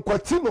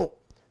wɔnkwati no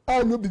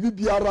anyɛ biribi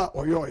biara a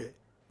ɔyɛɔyɛ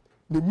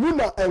ne mu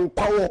na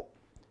nkwa wɔ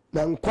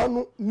na nkwa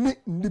no ne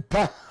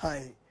nnipa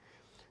han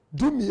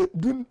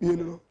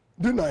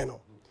dunan no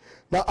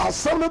na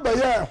asɛm no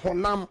bɛyɛ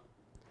honam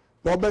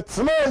na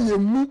ɔbɛtena yɛ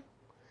mu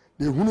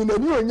na ehunu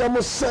n'ani onyam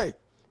sɛ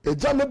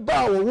agya ne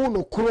ba a wɔwo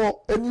no korɔ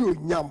ani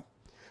onyam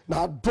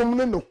na adom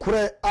ne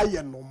nokorɛ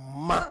ayɛ no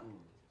ma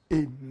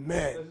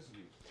amen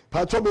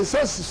patɔ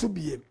bɛsɛ si so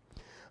bie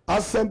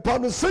asɛmpa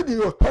no sɛdeɛ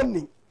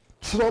yohane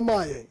kyerɛ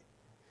maa yɛn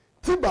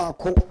ti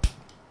baako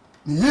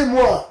ne yi mu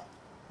a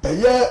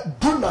ɛyɛ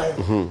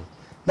dunan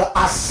na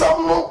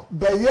asɛm no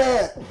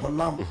bɛyɛ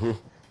honam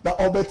na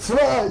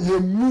ɔbɛtena yɛ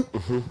mu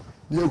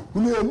na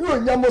ehunu ani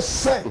onyam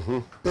sɛ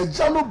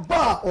agya no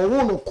ba a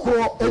ɔwo no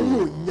korɔ ani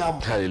onyam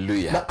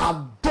hallelujah na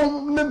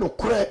adom ne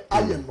nokorɛ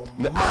ayɛ no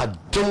ma na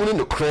adom ne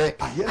nokorɛ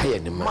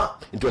ayɛ ne ma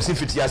nti ɔsi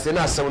fitiaseɛ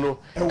na asɛm no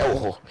ɛwɔ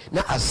hɔ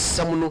na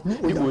asɛm no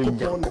ne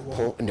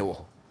onyankopɔn ne wɔ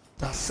hɔ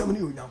na asɛm ne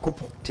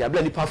onyankopɔn ti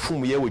abla nipa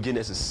fom yɛ wɔ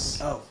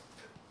Genesis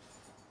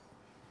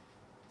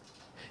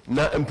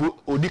na mpo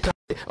odika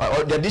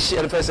ɔde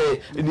hyɛ ɛfɛ sɛ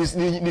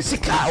ne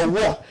sika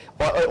ɔwɔ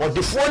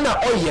ɔdefoɔ na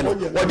ɔyɛ no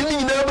ɔde ne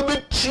nyinaa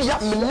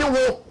bɛbɛtua mene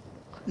wo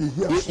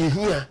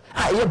ehia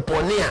a ɛyɛ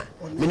bɔne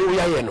a mene wo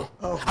yɛayɛ no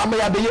ama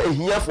yɛabɛyɛ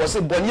ehiafoɔ sɛ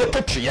bɔne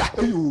yɛpɛtua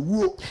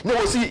na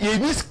wɔ sɛ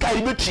yɛni sika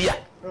yɛbɛtua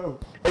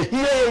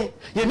Here,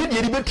 you need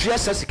to be treated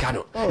as a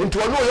canoe. Into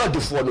a lawyer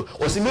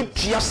default, or see me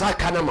treat a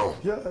canamo.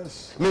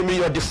 Yes. Maybe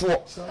you're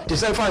default. The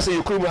same fancy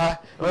you could have,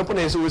 I'm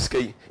putting a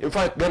whiskey. In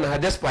fact, Ghana,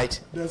 despite.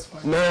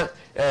 Now,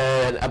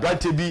 a brand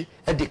to be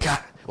at the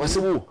car. Was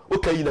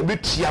okay, you know,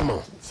 bit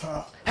chiamo.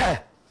 Hey,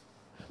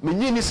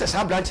 Minini says,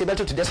 I brand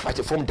better to despite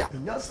the form down.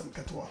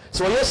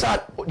 So, yes,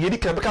 you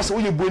can because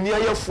we will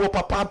near for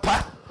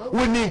papa.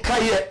 We need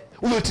Kaye.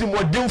 We will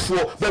more do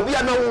for, but we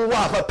are no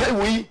war, pay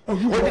we.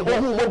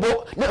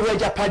 Never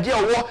Japadia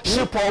war,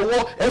 ship or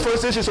war,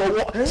 FSS or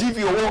war,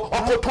 TV or war,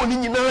 or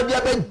Tony in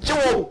the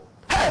Joe.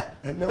 Hey,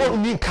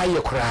 only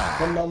Kaye cry.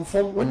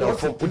 When I'm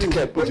from put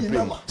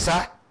it,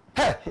 sir.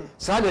 Hey,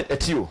 silent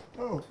at you.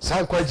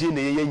 San Quajin,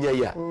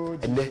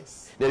 and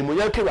then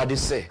Moyaka, they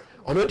say.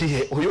 Ono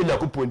de oyo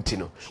nyakopo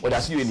ntino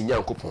oda se yo ni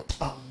nyakopo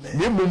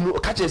ne mum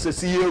ka che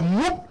se ye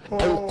mu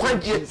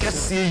enkwagye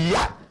kese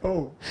ya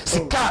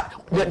sika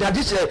na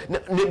diche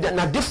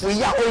na defu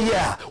ya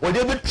oya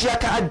ode betua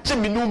ka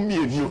agye no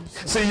mienu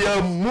se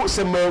ye mu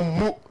se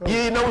mamu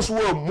ye na wo so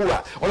mu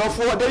a ono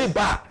fo ode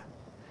ba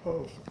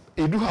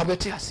edu ha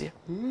beti ase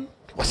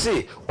wo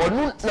se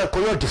onu na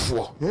koyo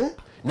defo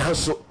na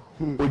so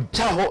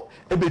ogya ho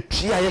e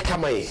betua ye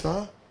kamaye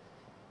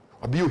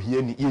obi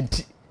ohia ni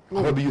yenti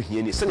how be you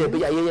hear any? Send a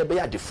be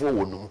a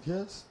default.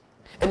 Yes.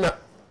 And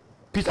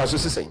Peter so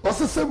saying. What's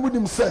the same with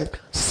him say?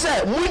 Say,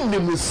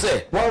 Winnim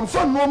say, one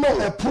from no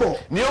more a pro.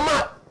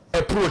 Neoma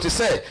a pro to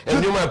say,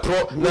 and Neoma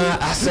pro, na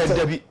I said,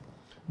 Debbie.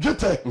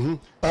 Jute,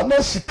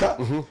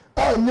 Amashika,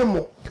 I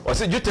know. Or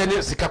say,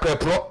 Jute, Sika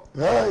pro.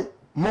 Right.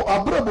 Mo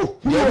abrabo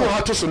you know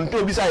how to so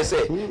to be say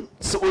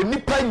so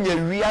onipa nya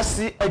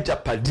wiase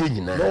ajapade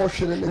nyina na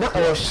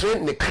ohwe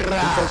ne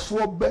kra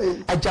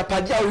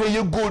ajapade ahwe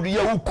ye gold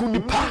ya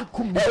ukunipa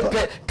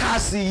epe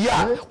kasi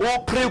ya o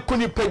pre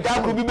kunipa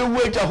gagro bi be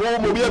waja ho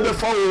mo bi be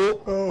fa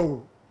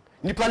o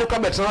nipa ne kwa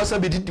betra sa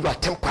be didi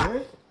batempa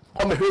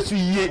o me hwesu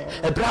yie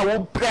ebra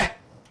wo pre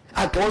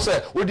aka wo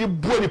say wo di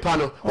buo nipa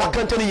no wa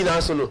kanta ni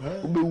nyina so no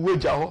be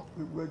waja ho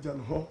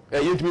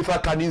yentumi fa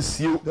ka ni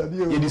nsio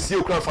ye di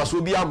sio kra fa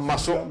so bi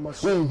amaso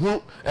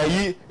hu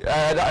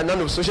na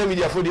no social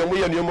media for de mo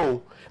ye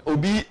nemo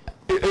obi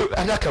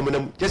adaka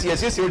munam just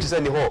yes you to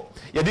send ho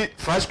ye di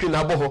flash screen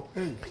abo ho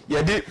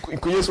ye di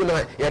kunye so na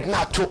ye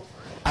na to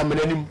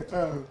amenanim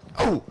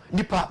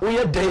nipa wo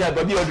ye dan ya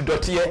ba bi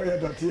ododote ye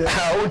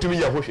wo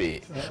ntumi ya ho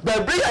hwe ba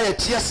bre ya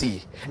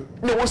tiase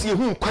na wo se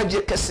hu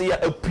kwagye kese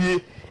ya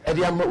apue e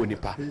de ama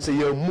onipa se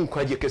ye mu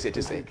kwagye kese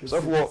te se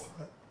so for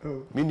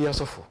mini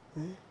asofo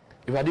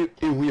ibade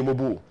ehu ye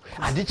mobu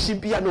adichi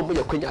bia no mo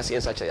ye kwanya se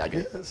ensa cha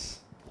yadwe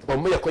o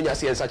mo ye kwanya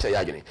se ensa cha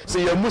yadwe se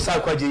ye musa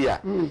kwagye ya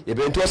ye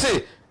be nto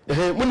se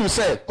munim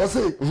se o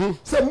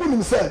se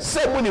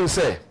munim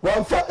se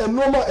wan fa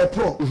enoma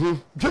epro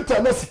dweta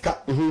na sika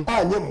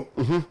anyem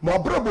mo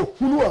abrabo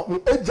hunu a mo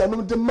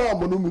agyanom de ma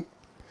mo no mu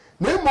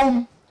na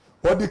mom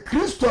o de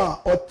Kristo a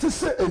o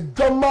tese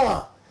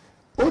edwama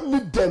only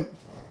them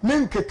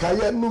ninke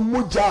kaye no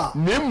muja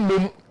na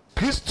mom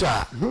Kristo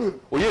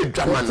oye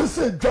dwama no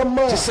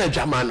tese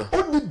dwama no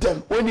oni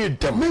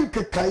dem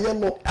ninke kaye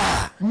no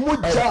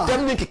muja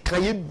dem ninke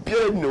kaye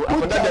bia no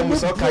akoda dem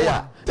so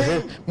kaya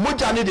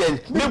muja ni den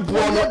ne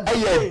buo no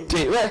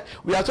ayede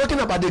we are talking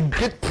about the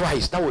great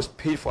price that was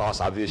paid for our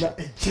salvation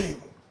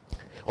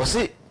o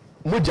say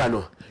muja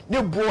no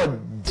ne buo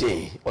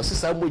den o say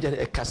sa muja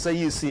e kasa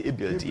yesi e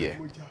buildie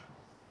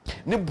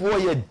ne buo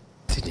ye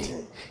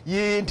tini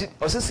ye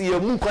o say ye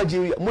mu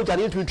kwaje muja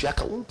ne ntumi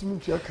tuaka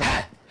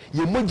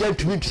ye moja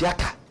ntumi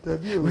tuaka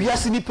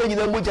wiase ni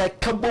panyina moja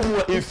kabom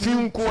wa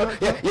efinko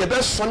ye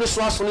be sone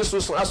so asone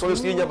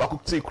so ye nya ba ko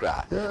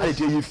tsekura ale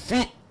te ye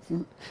fi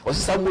o se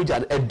sa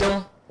moja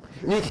edam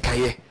ni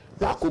kikaye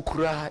ba ko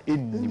kura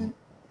enim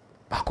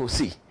ba ko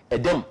si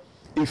edam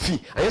efi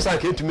ayesa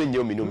ka ntumi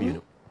nya omi no mi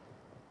no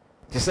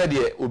te said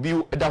de obi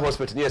da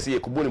hospital ne ye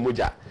ko boni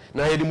moja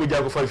na ye di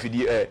moja ko fa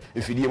fidie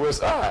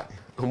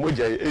mo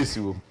moja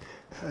esiwo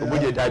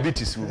omoje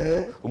diabetes wo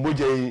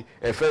omoje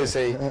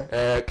say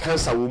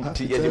cancer wo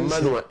ti ye de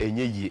manu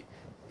enye yi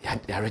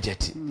ya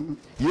reject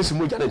yesu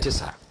moja na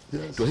ntesa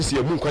to say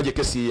ye mu kwaje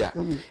kese ya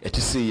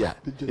etise ya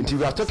nti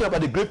we are talking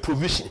about the great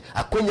provision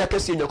akonya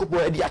kese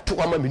nyakopon edi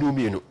ato ama menu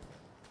mienu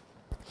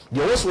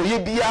ye wo so ye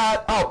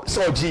bia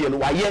so ji ye no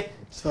waye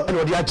and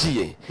odi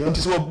agie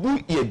nti so bu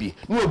ye bi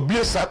no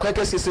obi sa kwa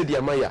kese se de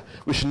amaya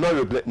we should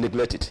not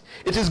neglect it.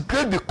 It is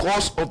great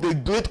because of the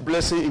great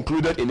blessing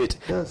included in it.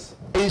 Yes.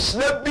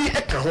 Enshira bi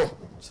eka ho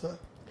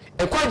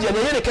ekwaje na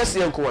ye ne kese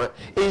enko a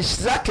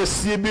enshira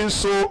kese bi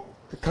so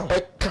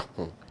eka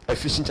ho.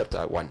 Ephesians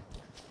chapter 1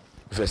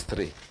 verse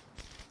 3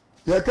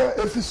 yaka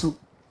Efesu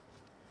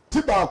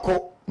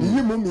tibako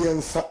yimu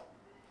miensa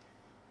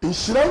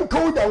enshira nka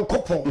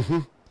Onyankopon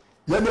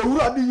ya na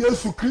Awurade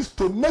Yesu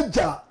Kristo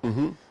naja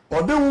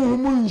ode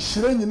wumu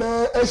enshira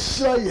nyina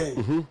ehira ye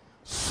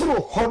soro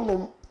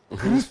honom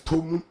Kristo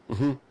mu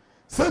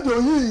se de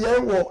oyi ye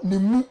wo ne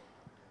mu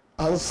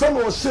ansa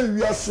no hye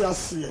wiase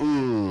ase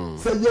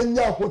se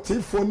yenya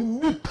hotifo ni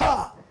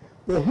nipa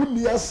wo hu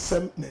ni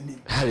asem nani.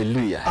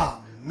 Hallelujah.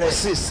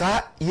 ɔse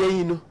saa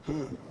yɛyi no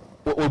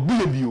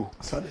ɔbuɛ bio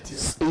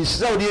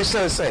nhyira wode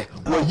yɛhyɛn sɛ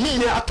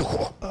wɔyiyɛ ato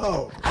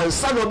hɔ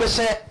ansa na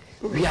ɔbɛhyɛ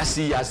wiase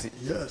yi ase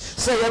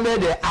sɛ yɛmɛ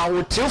dɛ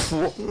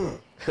awotefoɔ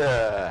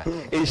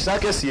nhyira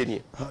kɛseɛ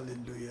nie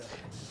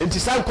nti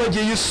saa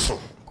nkwagye yi so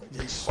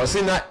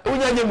ɔse na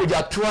wonya nyɛ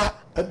mogyatoa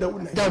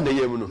down na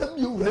yɛmu no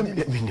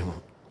menim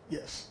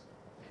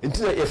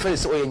nti na yɛfɛ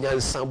sɛ ɔyɛ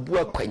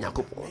nyansaboa kwa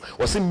Nyankopɔn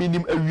ɔse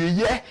menim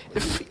awieyɛ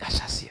ɛfiri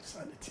ahyɛseɛ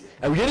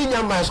awieyɛ ne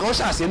nyama so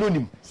ɔhyɛ aseɛ no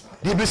onim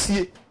deɛ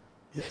bɛsie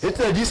nti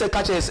na Jesus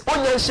ka kyerɛ sɛ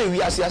ɔnya nhyɛ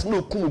wiase ase na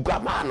ɔkum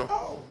oguamaa no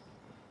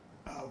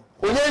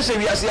ɔnya nhyɛ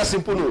wiase ase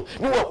mpo no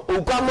ne wɔ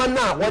oguamaa no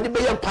a wɔde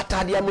bɛyɛ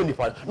mpatadeɛ ama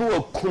nipa no ne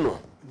wɔku no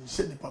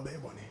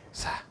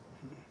saa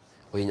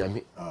ɔyɛ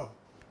Nyame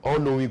all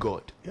knowing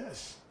God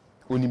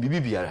onim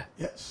bibi biara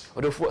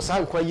ɔdɔfoɔ saa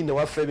nkwa yi na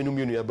wafrɛ me no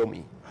mmienu aba mu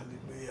yi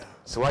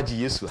sɛ wagye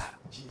Yesu a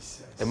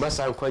ɛma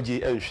saa nkwa gye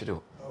anhwere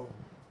wo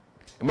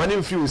ɛma ne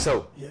mfiri wo sɛ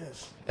wo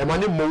ɛma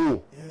ne mmɔ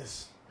wo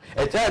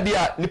ɛtaa bi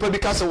a nipa bi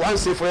ka sɛ one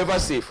safe forever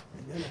safe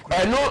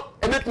ɛno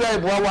ɛbɛtumi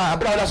ayɛboa wo a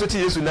abrɛ woda so te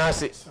Yesu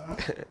n'ase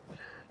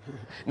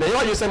na yɛ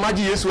wagye sɛ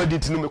magye Yesu adi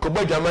nti no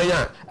mekɔbɔ adwaman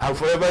a I'm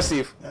forever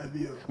safe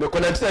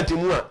mekɔnantenante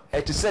mu a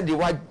ɛte sɛ deɛ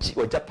wagye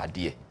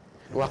wagyapadeɛ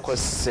na wakɔ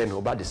sɛ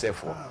no ɔba de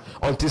sɛfoɔ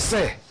ɔnte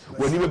sɛ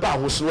w'ani bɛba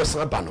ahoso wɔ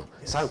san ba no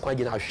saa nkwa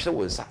gye no ahwehwɛ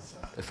wo nsa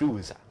afiri wo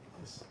nsa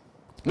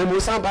na mo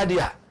san ba de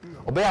a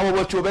ɔbɛyɛ a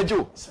wɔwɔtu ɔbɛgye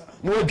wo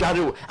na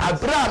wɔdware wo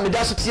abrɛ a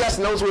meda so te ase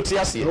na wo so wote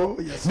aseɛ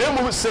na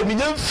mmom sɛ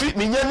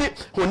menya ne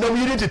honam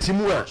yere tete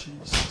mu a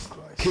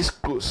case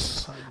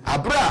close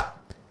abrɛ a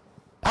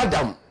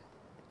Adam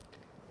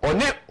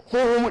ɔne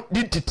honhom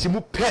de tete mu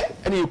pɛ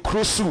ɛne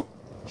ɛkuro so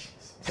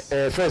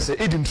friends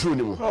Eden true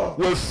ne mu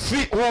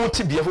wɔafiri honhom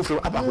tebea foforɔ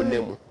aba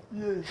honam mu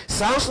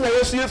saa nso na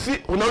Yesu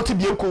yɛfi honam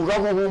tebea nkɔwura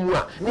honhom mu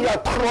a ne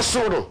yɛakorɔ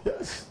so no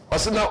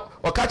ɔse na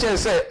ɔka kyerɛ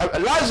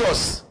sɛ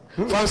Lazarus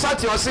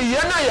fansati ɔse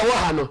yɛn a yɛwɔ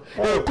ha no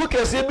ku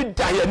kɛseɛ bi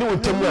da yɛ ne wo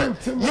ntam a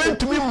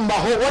yɛntumi mma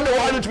hɔ wɔn a wɔwɔ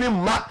ha no ntumi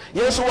mma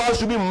yɛn nso wɔn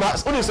nso bi mma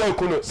wone sɛ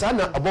ɛko no saa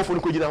na abɔfo no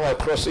kɔgyina hɔ a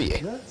ɛkorɔ so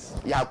yɛ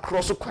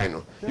yɛakorɔ so kwan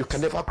no you can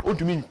never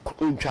ɔntumi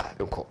ntwa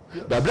nkɔ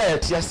babra a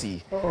yɛte ase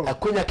yi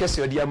akonya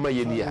kɛseɛ ɔde ama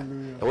yɛ ni a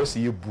ɛwɔ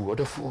sɛ yɛbu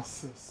ɔdɔfoɔ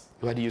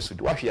wade Yesu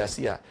de wahwe ase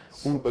a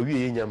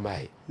awie yɛ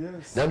nyamae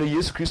na no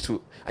Yesu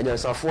Kristo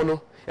anyansafoɔ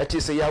no ɛte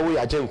sɛ yɛawo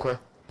yɛ agyenkwa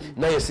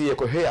na yɛsɛ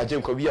yɛkɔhwɛ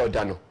agyenkwa bi a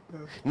ɔda no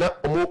na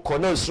ɔmo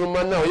kɔ na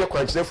nsoroma na ɔyɛ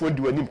kwankyerɛfoɔ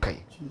di w'anim kan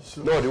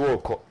na ɔde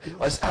wɔn kɔ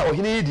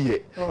ɔhene yi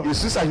deɛ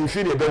Yesu sa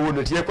ahemfie ne ɛbɛwo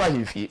no tiɛ kɔ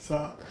ahemfie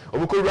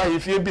ɔmo kɔ wura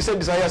ahemfie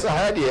bisabisa yɛ sɛ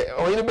ha deɛ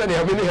ɔhene bɛ ne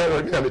ha me ne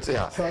Herod bi na mete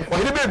ha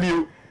ɔhene bɛ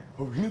bio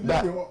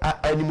ba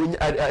animu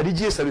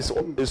adigye sabi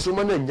sɛ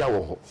nsoroma na nya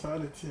wɔ hɔ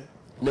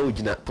na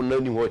ogyina pono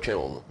ni hɔ twɛn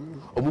wɔn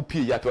ɔmo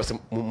pie yɛ apɛ sɛ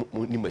mo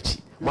ni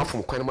machi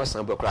mafom kwan ma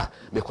san bɛ kora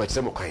me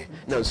kwakyerɛ mo kwan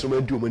na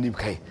nsoroma di ɔmo nim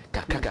kan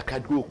kakaka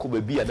do ko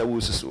ba bi ada wo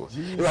susu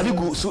ewade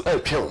gu so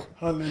atwɛn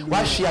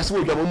wahwe ase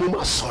wɔ dwama mu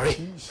asɔre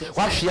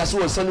wahwe ase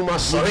wɔ nsanu mu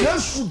asɔre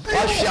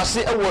wahwe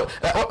ase ɛwɔ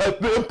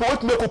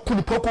mpɔt me ko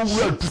kuni poko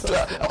wura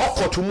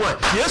ɔkɔto mu a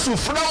Yesu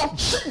funa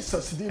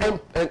Jesus di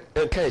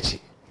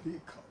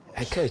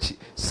ɛkachi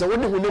sɛ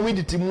wɔne honam yi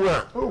diti mu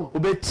a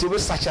obɛtie wo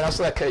sakyara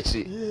so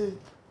ɛkachi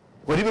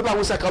wodi be ba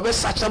wo saka be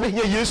sacha be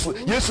hia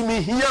Yesu me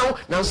hia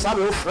na nsa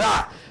be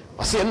ofra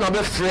ɔse na be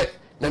frɛ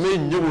na me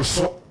nye wo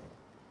so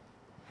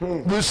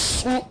be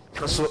su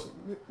kaso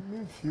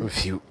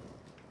mfiu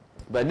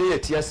ba ne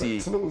yɛte ase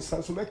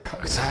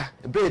sa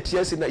be yɛte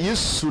ase na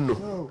Yesu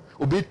no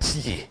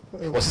obetie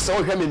ɔse sɛ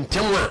wo hwɛ me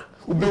ntem a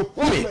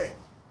obehume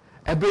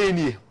ebe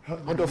ni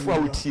ɔdɔfo a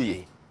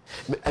wotie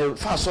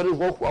fa sɔre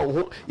hɔ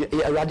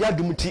awurade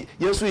adom ti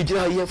Yesu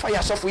yɛgyina yɛ fa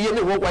yɛasɔfo yɛ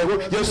ne hɔ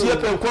hɔ Yesu yɛ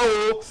pɛnkɔ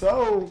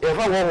o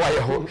yɛfa hɔ hɔ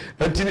yɛ hɔ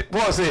nti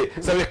Paul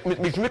sɛ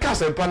metumi ka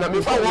asɛmpa na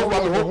mefa hɔ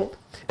hɔ me hɔ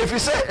ɛfiri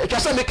sɛ ɛtwa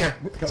sɛ meka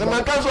sɛ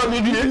manka nso a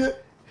medue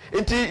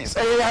nti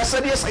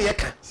asɛdeɛ sɛ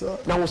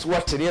yɛka na wo so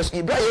watere yɛ so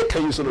ibra yɛka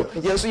yi so no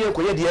yɛn so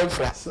yɛnkɔyɛ deɛ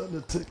ɛmfra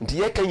nti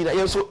yɛka nyina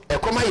yɛn so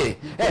ɛkɔma yɛ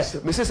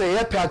mese sɛ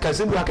yɛpɛ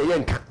ankasɛm bi aka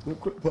yɛnka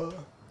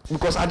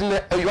because I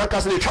didn't you want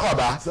to say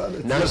trouble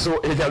now so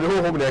if you have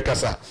home na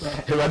kasa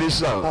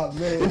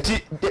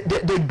nti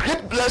the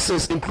great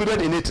blessings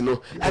included in it no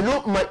I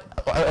know my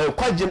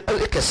kwaje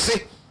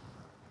ekese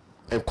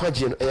and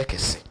kwaje no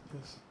ekese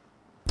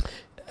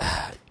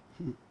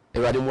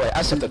Everybody more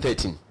Acts chapter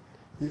 13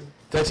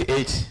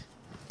 38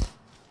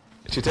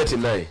 to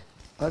 39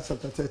 Acts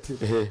chapter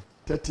 13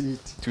 38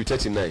 to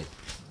 39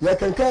 ya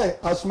kankan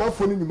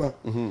asomafo ni nima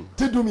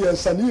tidum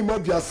yensa ni ma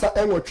duasa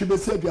enwotwe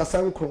besi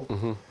aduasa nkro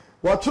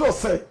watro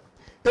say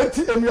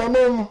eti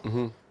enuanom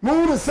mo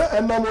wure se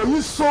enam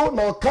oyi so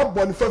na ka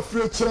boni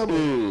fafire kire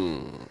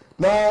mo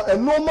na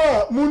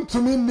enoma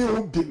muntumi ni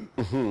hu bim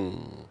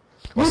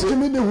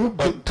muntumi ni hu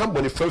bim ka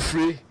boni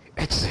fafire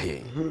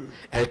ekire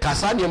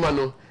kasa ne ma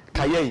no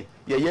kayen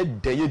ye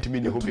de yentumi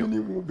ni hu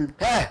bim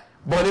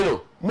boni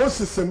no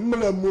Moses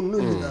mmla mu no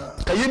nyina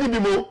kayen ni bi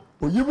mo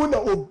oyibu na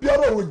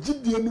obiara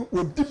ogidie no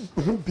odi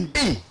hu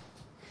bim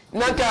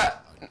nanka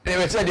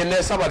ewete de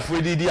na Sabbath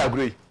for di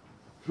agree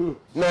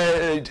na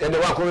ene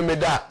wa ko me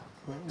da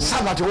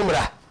Sabbath wo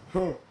mra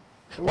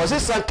o se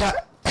sanka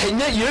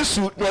enye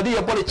Yesu no de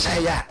ye body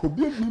chaya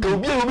obi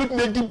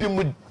me di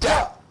mu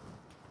da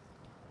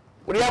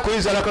we ya ko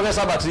Israel ko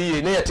Sabbath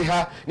yi na ye te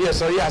ha na ye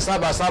sorry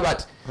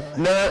Sabbath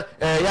na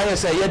ya ye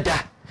say ye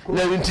da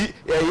na nti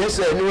ye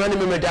say no ani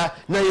me da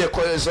na ye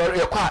ko sorry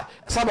ye kwa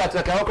Sabbath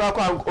na ka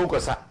kwa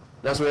onkosa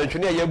na so entwe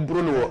na ye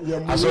buru no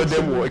aso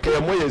dem wo ke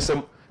mo ye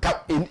nsem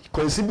ka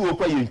konsibi wo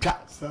kwa ye ntwa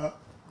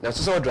na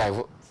so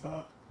drive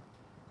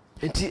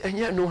enti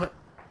enye no ha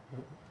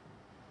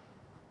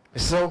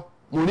so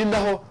muni na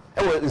ho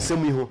e wo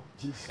nsem yi ho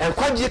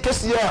enkwaje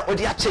kesi a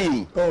odi ache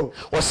yi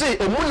o se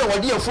emu na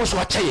wodi afo so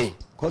ache yi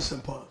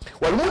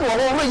wal mu no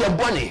wo ye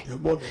bone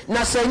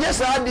na senye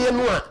sa ade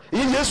no a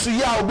Yesu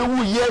ya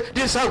obewu ye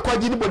de san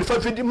kwaje ni bodi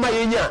fafidi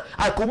mayenya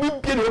akobi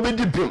bie na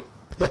obedi bim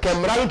na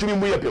kemra ntumi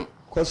mu ye bim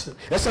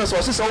esa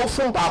so se wo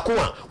fun ba ko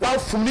a wa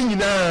fun ni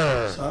nyina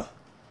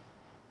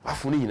wa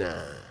fun ni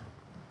nyina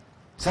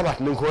Sabbath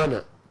nko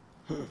na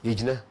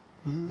yegina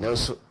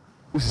nanso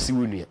usisi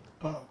wonua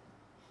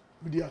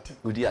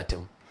udi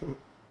atem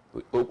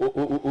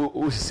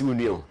usisi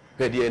wonua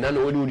pede na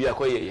no woni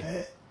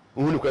akoye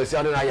uhunu kwasi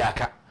anu na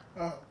yaka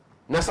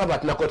na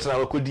Sabbath na kotra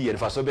wakodi ye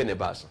fa so be ne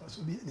ba so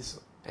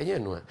enye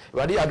no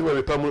wade adu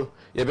we pamu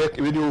ye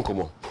be di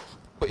nkomo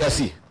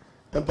yasi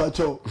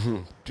empacho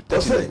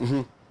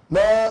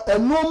na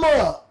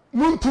enoma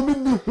muntumi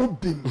ni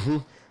hubim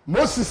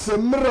Moses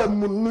mra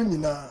munu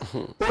nyina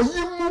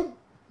oyimu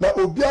na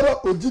obiara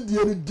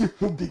ogidie ni di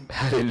hubim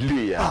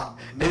hallelujah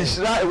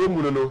enshira ewe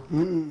munu no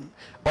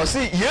o se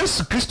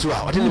Yesu Kristo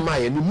a odi ni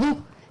maye ni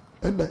mu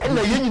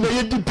ena ye nyina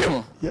ye di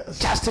bem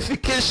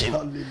justification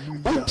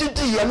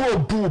ogidi ye no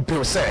obu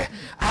bem say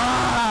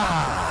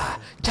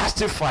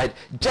justified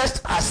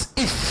just as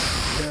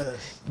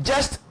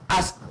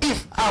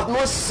if I have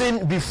not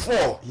sinned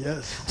before.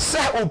 Say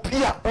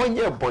obia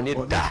onye boni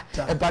da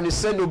eba ni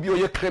say no bi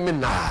oye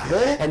criminal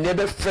and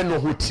never friend no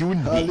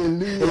hotiuni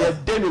e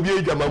den obi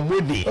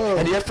adwamamoni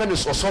and ye friend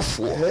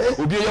osofo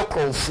obi oye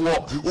kronfo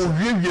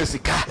owie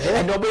sika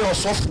and obi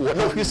osofo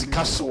na owie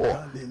sika so.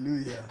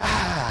 Hallelujah.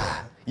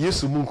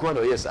 Yesu munko na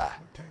oyesa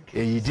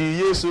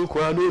eyidi Yesu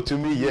kwa no to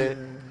me ye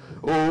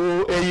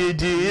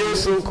eyidi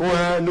Yesu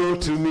kwa no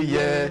to me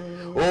ye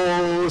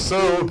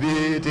so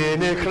be the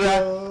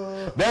nekra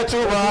betu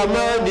wa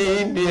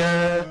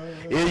maninia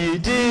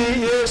eyidi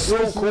Yesu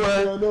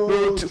kwa no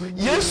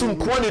Yesu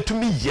kwa ne to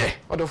me ye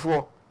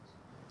odofo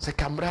se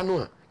kamra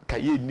no ka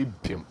ye ni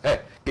bim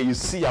ke you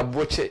see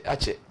abo che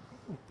ache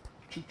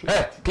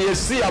ke you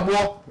see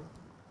abo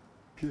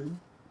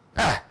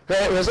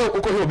we so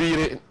uko obi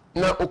yire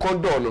na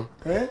ukondo no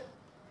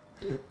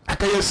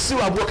aka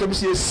Yesu abo ka bi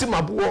Yesu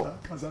mabo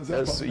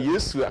so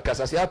Yesu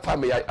akasase apa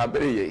me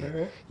abere ye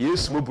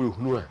Yesu moburu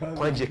hunu a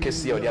kwanje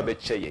kese ya odi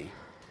abeche ye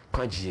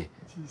kwanje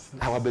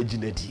awa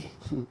bejinadi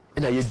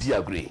ena ye di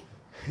agree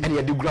ena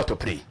ye di gura to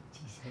pray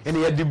ena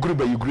ye di guru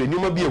ba yigure ni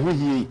ma bi ehu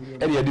hie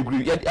ena ye di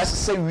guru ye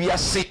asese wi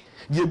ase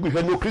ye gu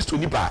hwe no Kristo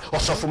ni ba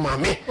osofo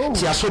maame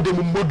ti aso de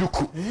mu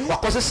moduku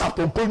wakose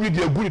sapompo wi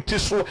di aguru ti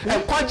so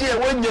kwanje ye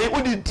wanye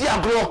odi di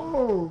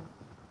agro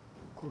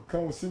ko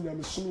kan osinya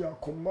me sum ya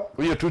koma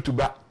oye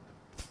tutuba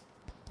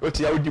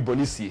oti ya odi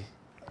bonisie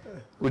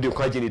odi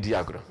kwanje ni di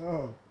agro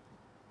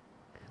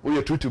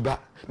oye tutuba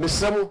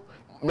mesamo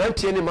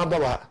nantie ni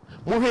mabawa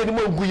mo hwe ni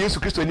mo gu Yesu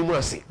Kristo ni mo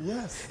ase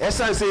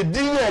esa se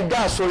din e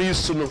da so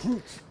yisu no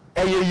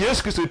eye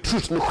Yesu Kristo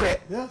truth no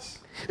kre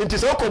nti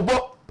se ko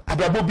bo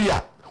abrabo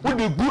bia wo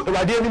de gu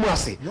ewade ni mo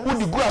ase wo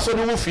de gu aso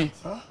ni wo fi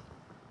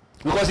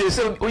because he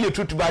say oye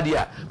truth bad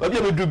dia ba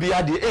bia me du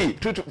bia de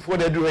truth for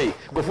the do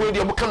go for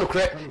de mo ka no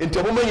kre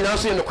nti mo manyina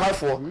so ye no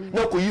kwafo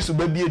na ko yisu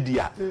ba bia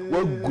dia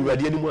wo gu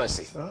ewade ni mo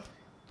ase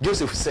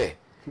Joseph say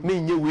me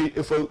nye we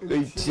efa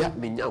tia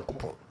me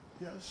nyankopon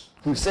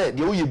who said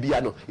the oye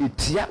bia no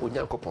etia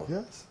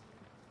onyankopon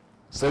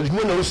so you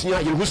know usia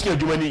you husia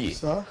adwuma ni yi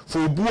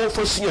for buo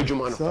for sia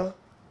adwuma no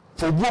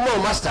for buo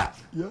ma master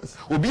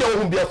obi a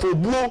wo bia for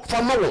buo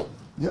fa ma wo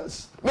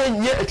me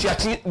nye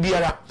atiati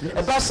biara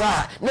e ba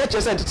sa na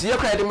chese ntete ye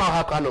kra de ma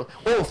ha kwa no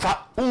o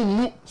fa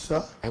unmu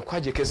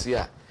enkwaje kesi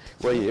a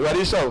we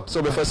wari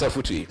so be first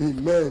afutu yi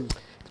amen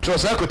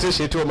trust that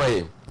quotation to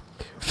my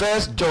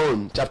 1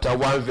 John chapter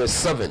 1 verse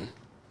 7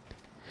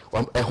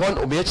 ehon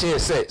obeche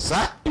say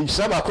sir in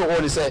shaba ko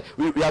won say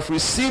we have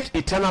received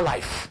eternal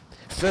life.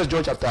 1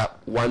 John chapter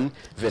 1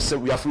 verse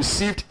 7 we have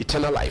received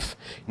eternal life.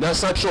 Now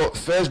search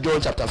 1 John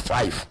chapter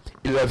 5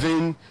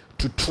 11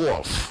 to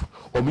 12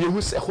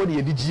 omehu say ehon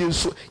ye digie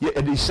nso ye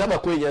edi shaba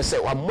ko yen say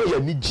wa mo ye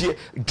nigie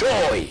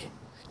joy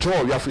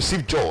we have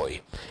received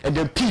joy and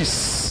then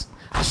peace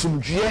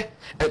asumdue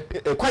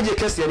kwaje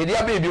kese ne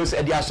dia baby say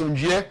edi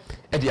asumdue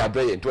edi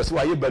abraye to say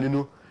wa ye bani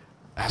no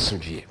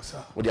asumdue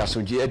wo di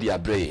asumdue edi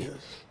abraye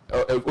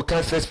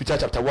okay, 1 Peter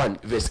chapter 1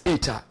 verse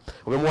 8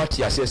 we mo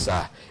ati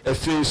asesa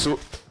so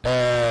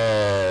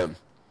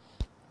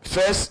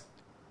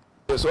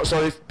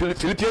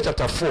Philippians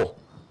chapter 4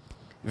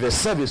 verse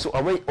 7 so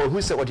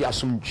who say what the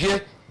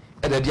asumdue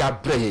e de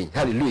abraye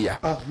hallelujah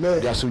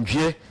amen the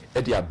asumdue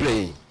e de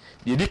abraye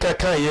the dika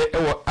kan ye e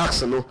wo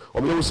ask no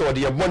o me so what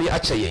the money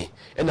ache yen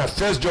and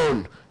 1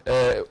 John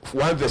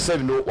 1 verse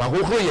 7 no wa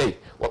ho ye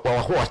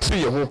wa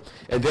three ho,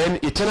 and then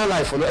eternal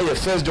life no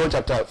 1 John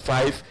chapter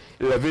 5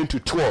 11 to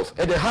 12,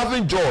 and then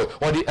having joy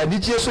or the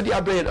anije so the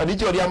abraham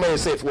anije or the amay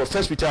say for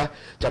 1 Peter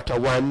chapter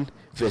 1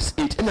 verse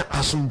 8, and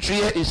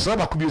asomdwe is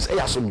raba kubius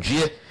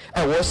asomdwe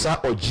e wo sa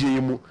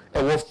ogie mu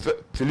e wo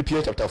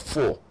Philippians chapter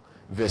 4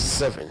 verse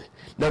 7.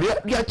 Now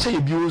we are tell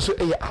you so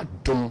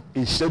adom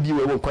instead bi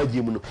we kwa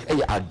die mu no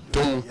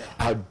adom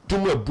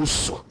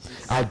abuso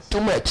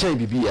adom a chen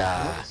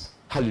bibia.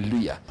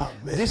 Hallelujah.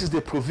 Amen. This is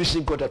the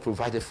provision God has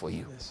provided for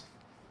you. Yes.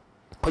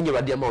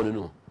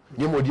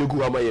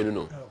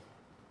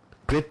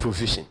 Great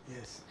provision.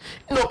 Yes.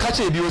 No catch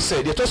you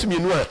say they told me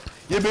no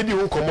you be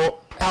the come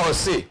I will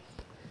say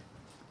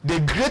the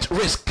great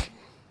risk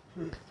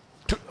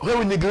to when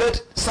we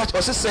neglect such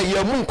or say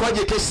you mun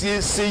kwaje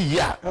kesi say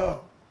ya.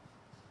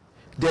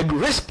 The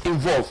risk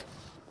involved,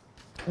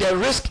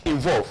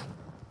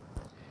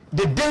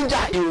 the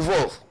danger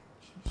involved.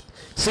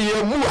 Say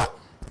you mua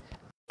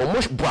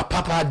almost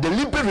papa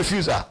deliberate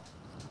refusal.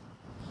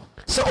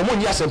 Say omo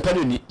nya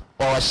sempani ni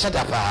or shut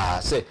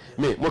up say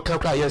me mo kan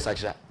kra yes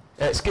akira.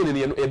 Skin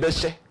ni e be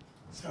hye.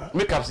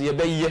 Makeup ye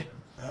be ye.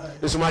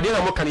 Nsumade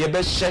na mo kan ye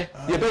be hye.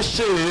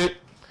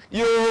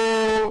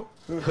 Yo.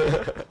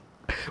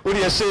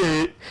 Uri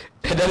hye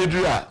e dare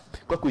dura.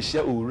 Kwako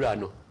hia owura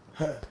no.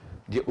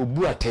 The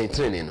obu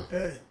attention no.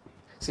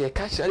 Say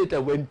catch later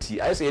 20.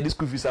 I say this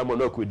school fees am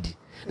no kodi.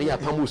 Na ya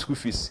pam school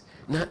fees.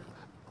 Na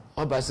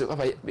oba say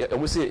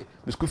oba say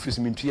school fees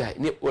mintua.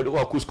 Ne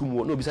o ko school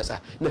mu no bi sasa.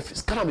 Na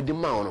skala me de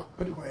ma no.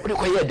 O de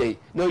ko ye dey.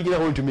 Na o gina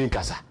ho ntumi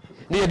nkasa.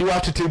 Na ye de wa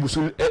to table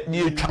so ni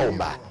etwa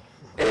omba.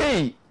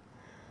 Hey.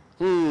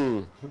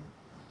 You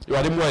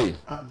are the boy.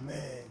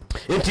 Amen.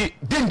 Enti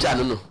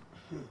danger no.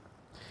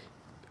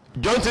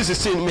 John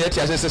 3:16 me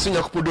ati asese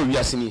sunya kopodo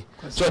wiase ni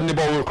so ne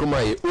bo wo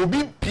kromaye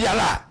obi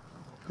piara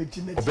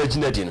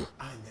obegina di no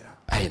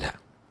ayina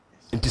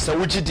nti sa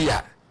wogidi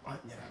a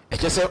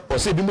ekese o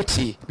se bi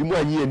muti bi mu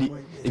anyi ani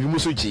ebi mu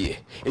so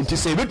giye nti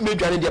se bi me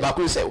dwane dia ba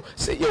ko se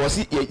ye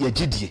wosi ye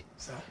gidie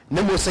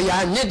ne mo se ya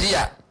anye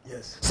dia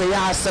se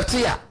ya accept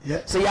ya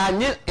se ya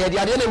anye ye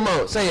dia de ne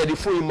ma se ye de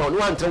fo ma no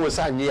ante wo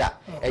sa anye ya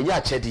enye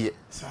achedie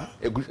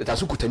ta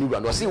so kutani wura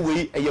no se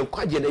we eye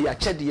nkwaje na ya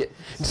achedie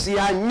se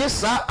ya anye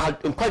sa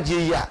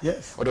nkwaje ya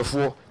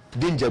odofo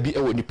danger bi e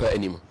wo nipa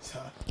anim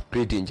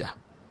great danger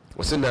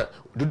wo se na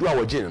dudu a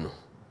woje no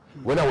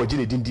wona woje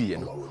ne dindi ye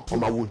no o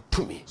ma wo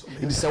tumi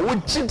ndi se wo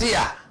gide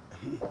a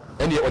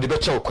ene o de be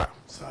che okwa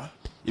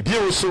ebi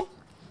wo so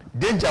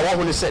danger wa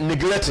ho ne se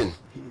neglecting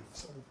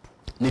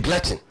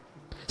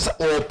sa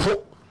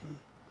opo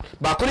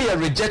ba ko ye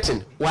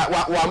rejecting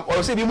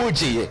wa say bi mo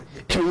giye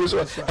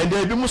and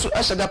then bi mo so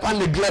ashada pa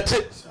neglect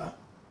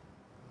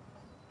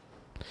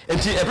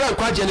enti ebra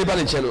kwaje ne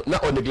balance no na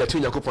o neglect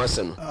yakopon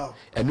asem no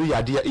enu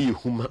yade e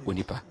huma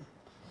onipa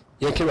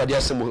yen ke wade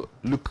asem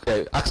Luke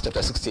Acts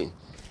chapter 16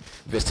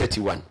 verse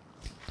 31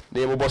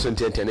 na mo boso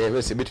ntente na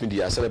e say between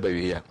the asem ba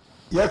we here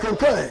ya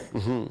kankan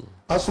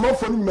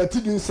asomafo ni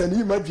matidin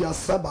sani ma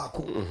duasa ba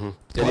ko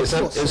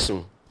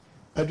esun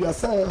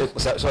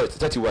sorry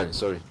 31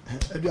 sorry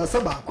aduasa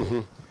ba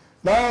ko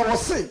na wo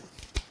say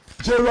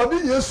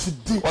Jeradi Yesu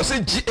di o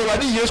say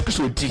Jeradi Yesu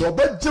Kristo di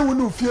obaje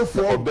woni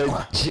ufiefo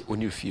obaje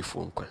oni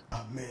ufiefo nkwa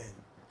amen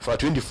for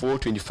 24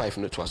 25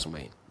 no to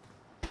asomai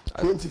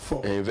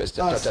 24 verse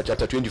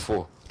chapter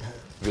 24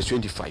 verse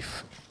 25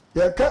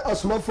 ya ka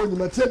asomafo ni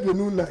mate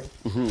aduonu nai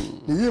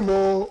ni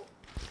yimo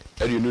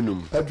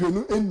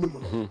aduonu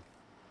enum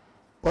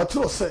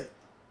watro say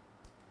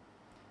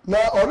na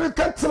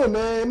orika tere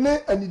ne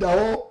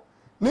anidaho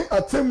ne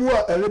atemu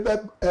a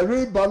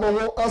ereba no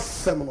ho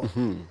asem no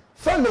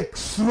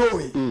Felix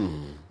Roy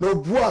no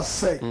bua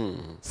say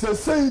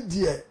say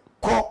die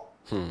ko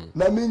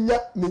na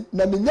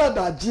minya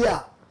daje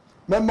a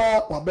mema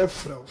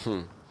wabefrew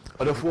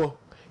odofo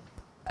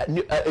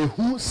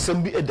ehu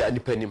sambi eda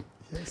nipanim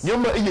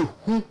nyoma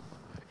ehu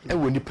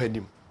ewo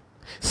nipanim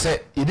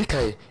se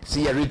edikan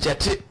se ya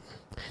reject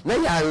na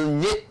ya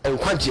nye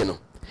enkwaje no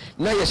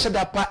na ya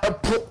sheda pa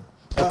epo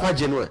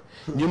enkwaje no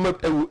nyoma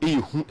ewo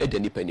ehu eda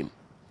nipanim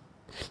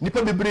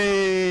nipa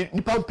bebre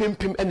nipa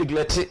pempem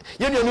neglect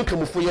ye ne anu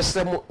kamufo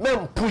yesemo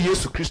mempo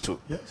Yesu Kristo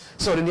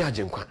so de ne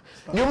agenkwa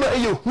nyoma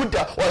ehu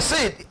da o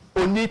say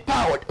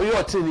onipa o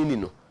oteni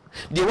no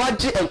de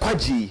waje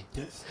enkwaje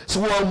so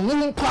wo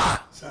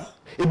mumpa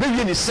ebe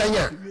wie ni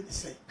sanya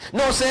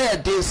no say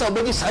de so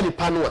be sa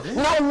nipa no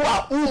na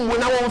wo umu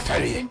na wo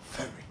fere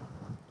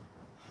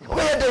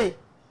o ye dey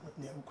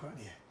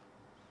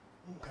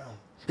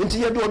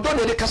nti ye do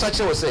ne de kasa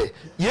che wo say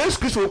Yesu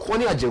Kristo ko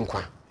ne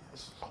agenkwa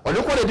o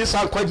de ko de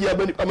sa nkwaje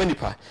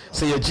amanipa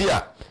say ye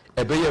gia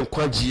ebe ye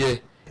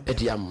nkwaje e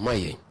de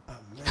amaye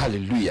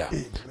hallelujah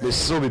me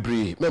so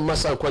bebre me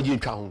masa nkwaje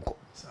ntwa honko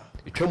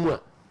etwamu a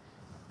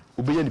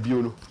obeya ne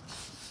bio no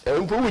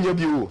mpo wunya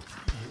bio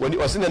woni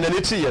osina na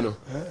neti ye no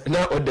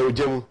na oda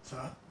ojamu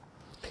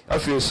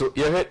afi so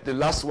ye the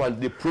last one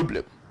the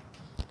problem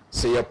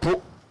say ye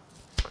po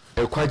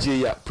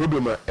ekwaje ya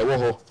problem a ewo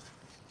ho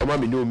o ma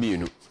me no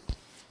mienu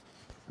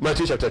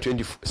Matthew chapter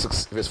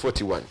 26 verse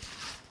 41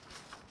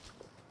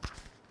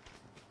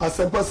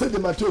 Asempa said the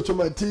Matthew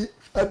Chomati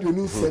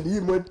Aduni said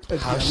he went.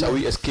 How shall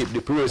we escape? The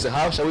prayer is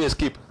how shall we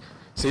escape?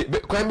 Say,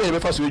 quite many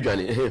first we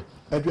journey.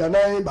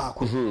 Adriana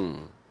back.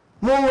 No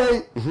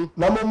way,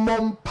 no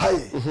mom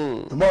pie.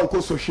 The man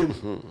goes so shame.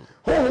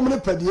 How many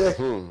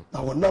pedie?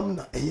 Now one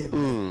number a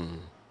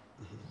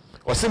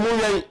or some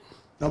way.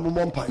 No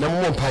mom pie. No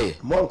mom pie.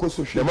 Mon goes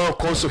so shame. The man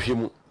goes so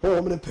him.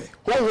 How many pay?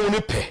 How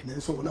many pay?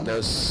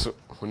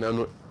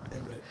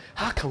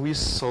 How can we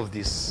solve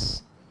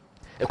this?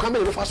 A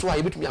comment of us why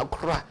you me a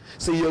cry.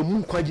 Say your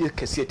moon quite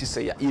cassette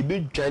say you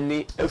be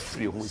journey a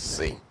free who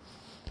say.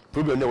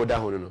 Problem never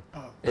down.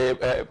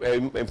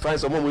 And find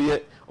someone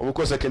yet, of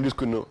course I can do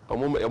school no.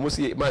 Almost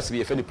it must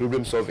be a funny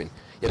problem solving.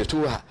 Yet the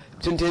two are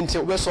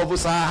 10 West of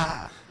us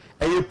are.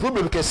 And your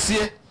problem can see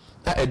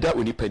that a doubt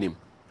when you pen him.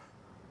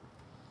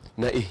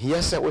 Now if he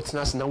has what's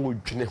not now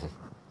would journey home.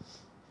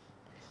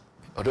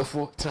 Or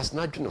therefore, trust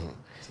not to know.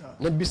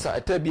 Not beside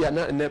a tabia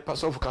and a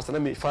pass of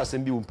Castaname fast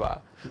and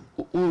Bumpa.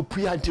 Oh,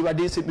 pre anti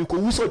day said, because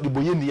we saw the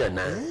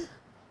Boyeniana.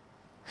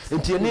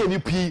 And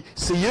Tiana P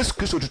say yes,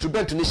 Christo to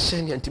bend to the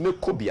Shani and to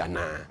make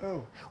Cobiana.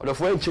 Or the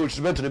foreign children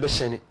to bend to the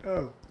Shani.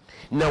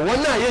 Now,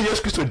 one night, yes,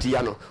 Christo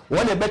Diano,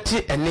 one a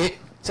betty and ne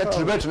set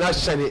to bend to that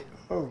Shani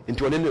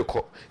into an end.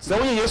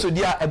 So, yes,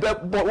 dear,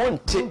 about one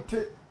take.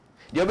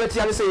 The other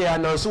thing I say, I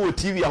know so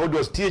TV, I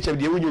was teacher,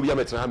 the union be a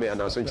metrame and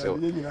I so say,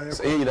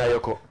 in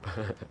Ayoko.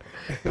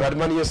 But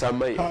money is a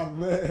may.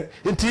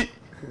 Indeed,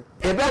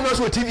 a bad knows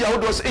what TV I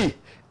was a.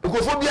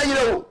 Ecophobia, you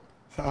know.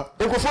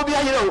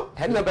 Ecophobia, you know.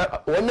 And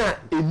about one night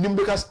in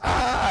Nimbus,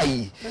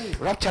 I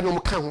rapture no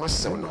can was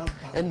so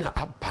and a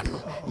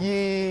panel.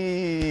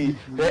 Yea,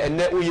 and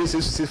that we used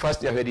to see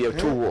fast the idea of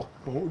 2 war.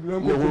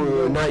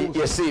 Now,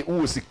 yes, say, who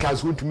was the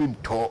cars who to mean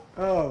talk.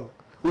 Oh,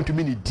 who to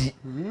mean D.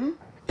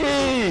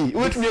 Hey,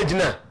 what me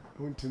dinner?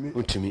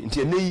 What to me?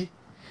 Into a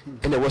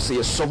and I was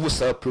a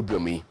solve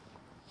problem.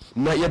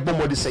 Now, your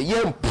bomb say,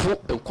 young poor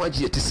and quite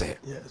yet to say.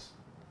 Yes.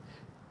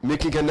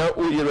 Making an now,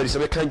 you ready?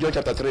 So, John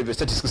chapter 3, verse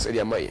 36.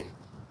 Area mine.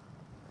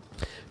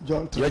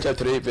 John chapter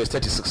 3, verse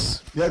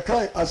 36. You are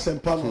crying as a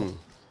panel.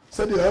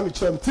 Said you have a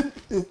champ,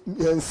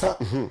 and sat.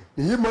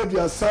 You might be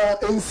a sir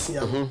and see.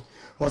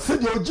 Or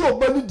said your job,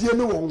 Bunny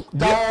Diano,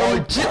 down,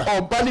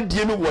 or Bunny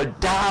Diano were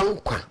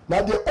down.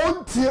 Now the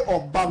own tear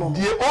of Bannon,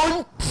 the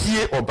own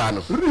tear of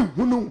Bannon.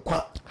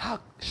 How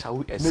shall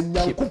we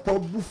escape a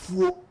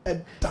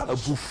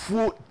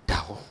buffo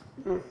down?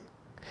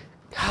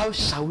 How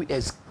shall we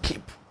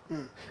escape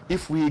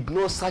if we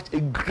ignore such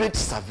a great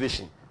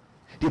salvation?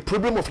 The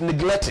problem of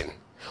neglecting,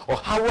 or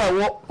how I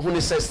walk when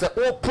it says that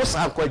all posts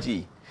are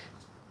quaji.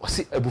 Was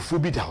it a buffo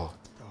be down?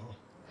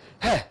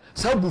 Hey,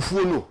 some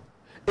buffo no.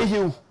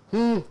 Eh,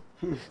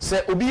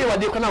 say obi wa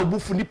de kwana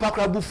bufu ni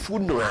pakra bufu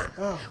no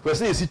a we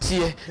say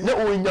sitie na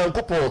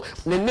onyankopon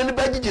ne ne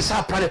ba gigi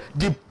sa pare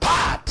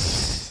depart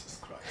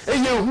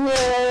eye hu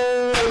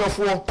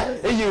onofo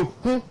eye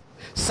hu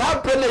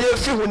sa pare na ye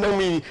fi hu na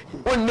mi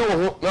onni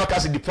wo ho na ka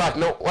se depart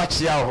na wa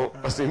chia ho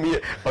o se mi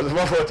o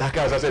so for ta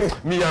ka say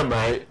mi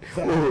amai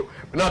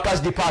na ka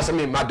se depart say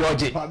me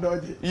madoje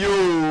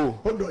yo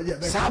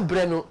sa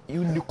bre no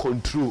you need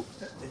control.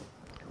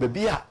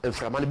 Baby, and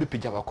from an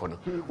epic of a corner,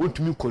 want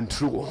to me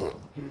control.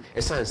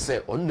 As I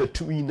say, on the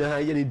 2 in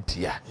a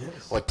dear,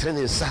 or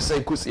turning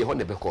Sassa could see on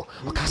the beco,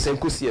 or Cassan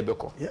could see a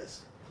beco.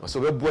 Yes. So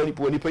we're born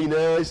when you pay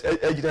us,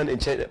 agent and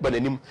chat, but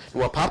him,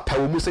 no papa,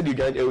 who must say,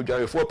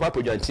 4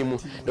 papa, Jan Timo,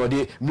 no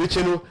the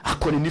Mutual,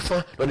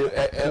 Aquanifa, no the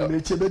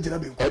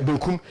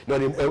Bukum, no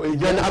the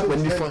Yan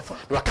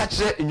Aquanifa, no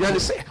catch it in Yan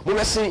say, when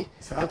I say,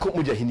 I could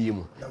muja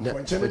him.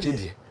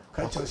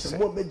 Catch us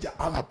more major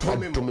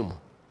to me.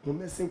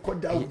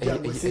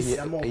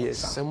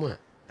 Someone,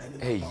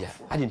 hey,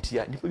 I didn't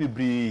hear. You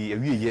be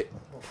a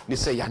they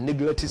say you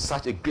neglected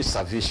such a great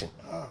salvation.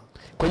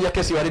 When you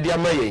can see what they are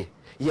made,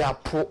 ya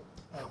po,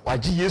 or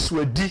Jesus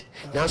were D,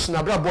 now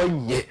Snabra boy,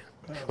 yet.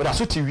 But I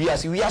saw we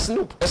ask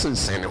no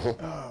essence.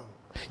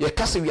 Your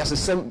castle, we are the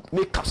same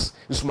makeups,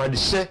 my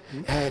share,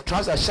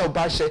 trousers shall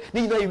buy share.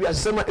 You know, we are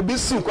some a bit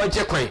soon quite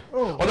check.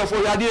 Or the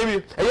 4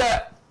 idea,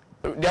 yeah.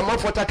 The amount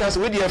for takas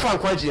with the fan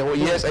quantity,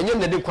 yes, and you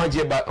didn't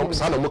quantity about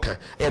Moka,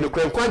 and the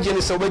quantity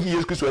is over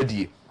years because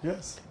we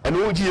yes, and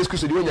all years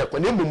because you when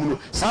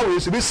Sawi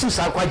is to be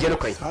Susan quite general.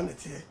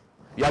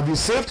 You have been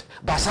saved,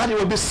 but Sadi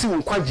will be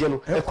soon quite general,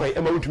 quite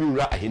amount to me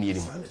right here.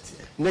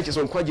 Next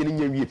on quite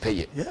general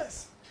pay.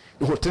 Yes.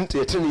 You tend to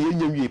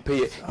you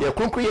pay your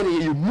concrete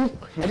and you move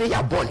and they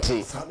are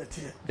bonting.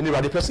 And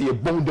the person you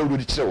bone down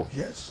with the show.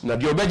 Yes. Now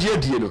your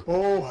budget, you know,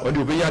 or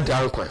you be a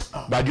down,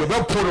 but your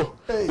bell polo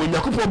when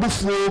Yakupo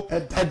Buffo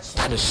and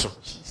Tanish.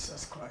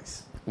 Jesus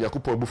Christ.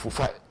 Yakupo Buffo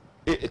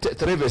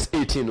 3 verse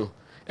 18.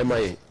 Am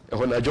I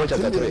when I joined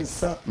chapter 3?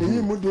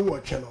 You would do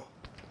what channel.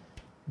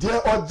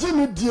 Dear or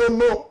Jimmy, dear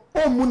no.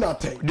 Oh,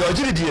 Munaten. The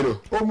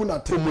original, oh,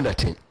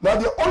 Munaten. Now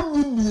the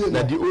only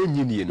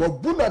near, no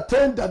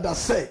Bunaten that I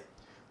say.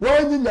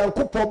 When you know,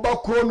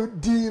 Couple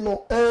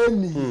Dino,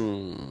 any.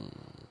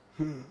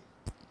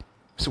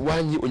 So, why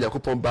you on your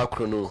coupon back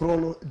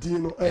chrono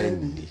Dino,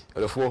 any.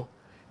 Therefore,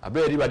 I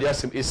bet everybody has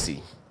some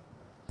AC.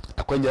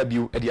 akwanya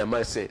biu e dia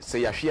man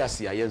say ya hwe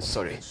ase ya yen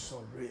sorry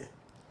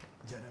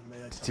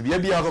ti bia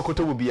bia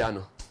akokoto bu bia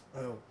no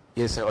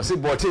yes o say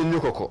botin ni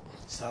kokko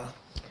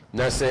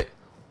na say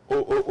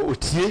o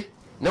tie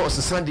na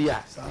osesa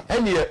dia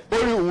ene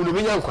ori wu no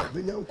benya nkwa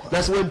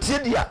na say wantie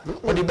dia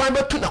o de ban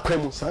betu na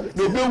kwamu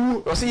na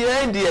obewu o say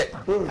yen dia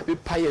be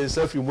paye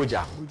nsafi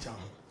moja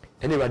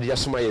ene rade ya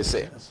soma ye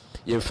say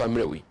ye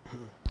family we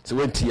so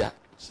wantia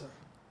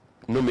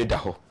no me da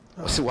ho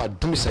o say wa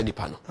dum sa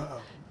nipa no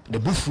the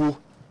bufu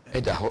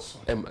eda ho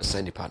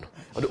sa nipa no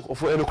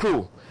for eno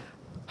crew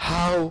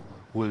how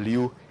will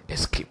you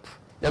escape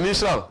yami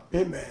so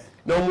amen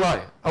no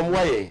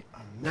why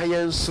na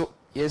yenso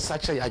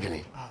yensacha ya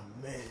adwene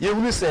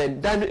yehunu se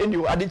dan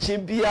eni adeche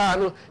bia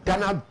no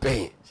dana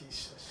ben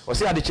o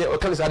se adeche o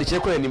kan se adeche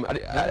ko anim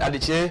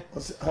adeche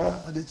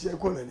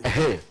ko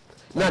anim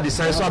na the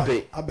science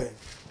aben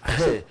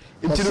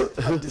intino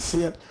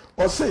adeche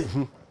o se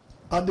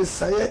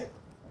adeche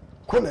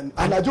ko anim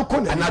anajo ko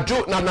anim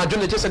anajo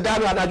ne se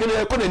dan anajo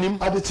ne ko anim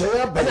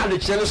adeche aben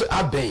adeche no so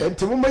aben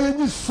entimo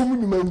mayenyi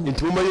sum nyuma ngu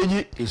entimo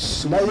mayenyi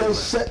esum na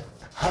yense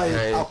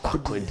hai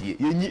akodi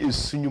yenyi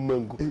esu nyuma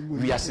ngu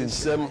wi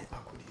asensem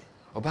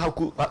oba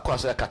ku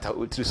kwaso yakata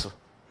otiri so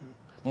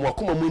mo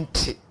akoma mu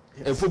nti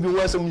enfo bi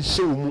ho asem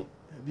nhye mu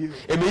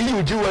emeyi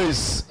uji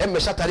wans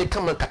emeshatare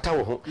kama kata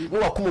wo ho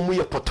mo akoma mu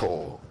ye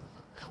poto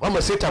wa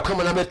ma seta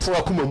kama na beto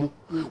akoma mu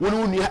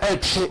wonu unu ya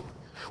etwe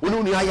wonu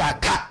unu ya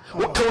aka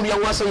wo ka unu ya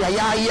wasa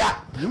ya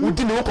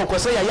udi ne wo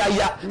kokosa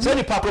ya se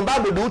ni papo ba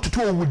do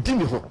tutu owudi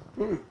mi ho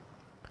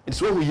it's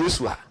who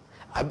Yesu a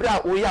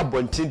abra wo ya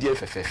bontin die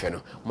fefefe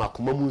no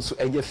makoma mu nso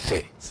enye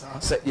fe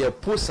se ye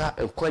posa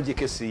enkwaje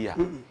kesi ya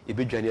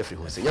ebedwane afri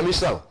ho se nyame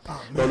shaw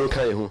no no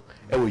kan ye ho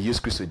e wo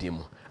Yesu Kristo di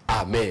mu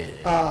amen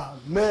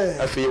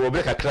amen afi wo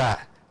be kakra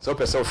so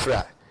person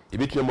fra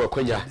ebetumi mo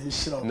akwanya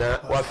na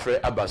wa frɛ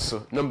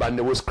abaso number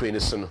na wo screen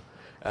so no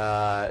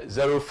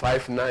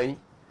 059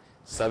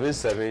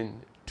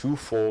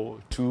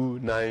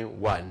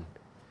 7724291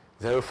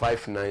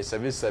 059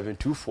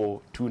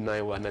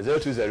 7724291 na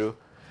 020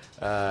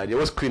 there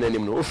was screen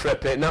anim no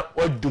ofrepe na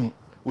odum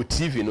o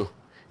TV no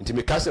nti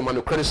me kase ma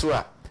no kwere so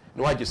a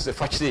na waje se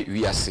fa kire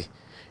wiase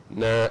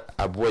na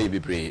aboye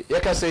bebre ye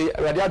ka se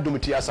awade adum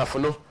ti asafo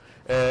no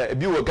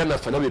bi wo Ghana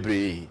fa na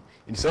bebre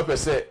nti se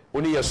pese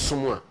oni ye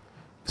somo a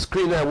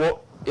screen na wo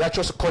ya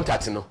cho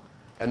contact no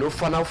and no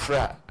fa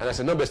fra and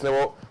say numbers na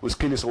wo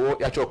screen so wo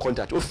ya cho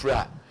contact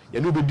ofra ye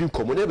no be din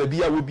komo na ba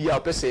bia wo bia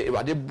pese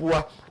awade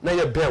boa na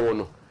ye ben wo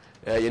no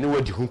ye ne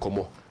wadi hu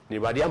komo ni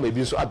awade ama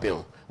bi so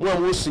aben mo a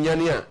wo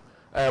sunyane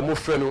a mo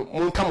frɛ no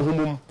mo nka mo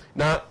homum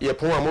na ye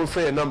pon a mo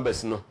frɛ ye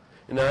numbers no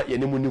na ye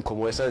ne mu ni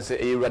komo esan se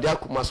e awade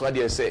akoma so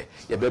ade se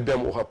ye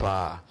bebem wo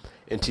pa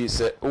enti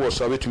se wo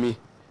so abetumi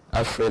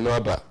afrɛ no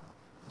aba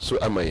so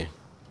amaye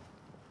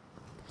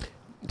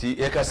di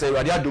yeka say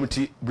wadi adum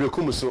ti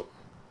brekum so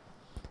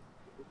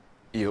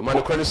yo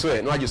man kwani so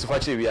e no age so fa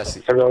che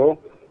wiase hello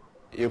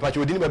yo pa che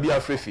odini ba bia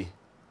afrefi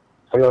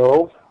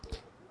hello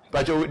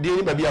pa che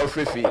odini ba bia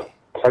afrefi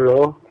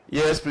hello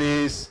yes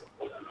please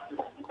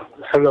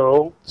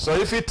hello so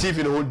if it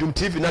TV no dum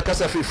TV na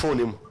kasa free phone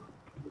him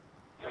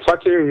fa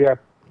che wiase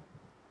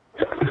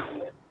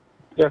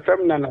ya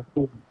famna na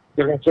ku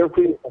ya che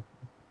ku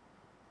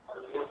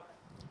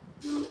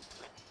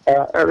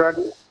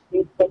eradi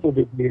ni to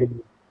be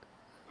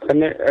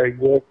and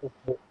yes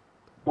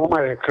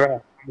mama e cry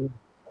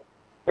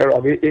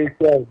eradi e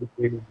cry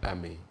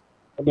amen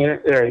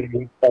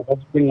and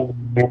that's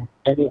been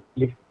any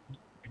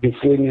the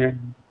senior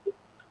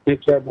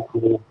teacher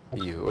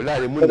yo ola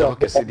le mun na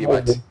kese di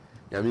bat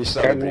ya mi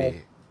sha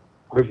bre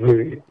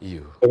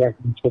yo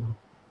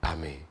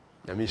amen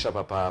ya mi sha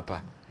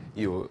papa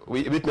yo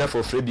we bit me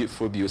for free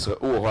for bio so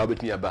wo ho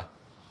abet me aba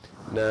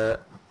na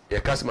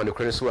ya kasma no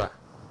kwere so a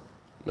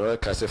no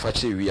ka se fa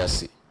che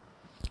wiase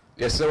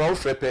yes wa wo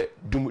frepe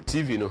dum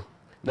TV no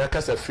na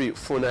kasa free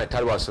phone na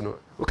tarwa so no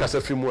wo kasa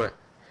free mu a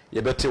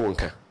ye bete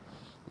wonka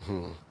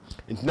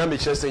ntina me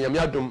chere se nyame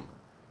adom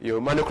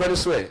yo manokra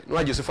so e no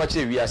age so fa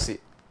che wiase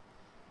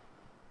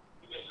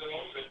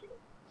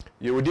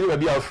yo wodi ba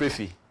bia wo free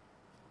fi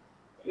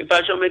if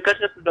I show me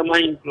kasa to the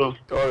mind bro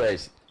all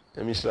right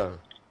let me show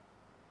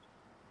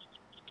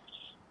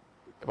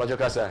ba jo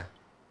kasa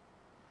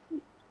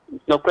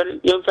no kwere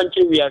yo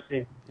fanchi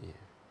wiase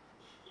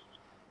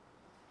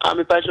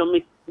me passion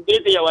me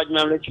dede ya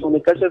wajma mlechi me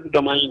kasa to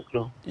the mind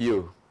bro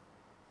yo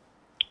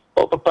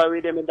o papa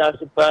we de me da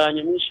se pa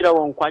nyami shira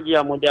won kwaje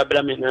ya mode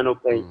abra me na no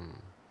pai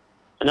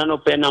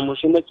na mo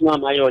so metima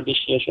ma ya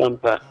audition so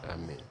ampa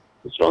amen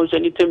so se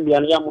ni tembia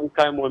na ya mon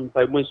kai mo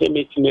mpa mo se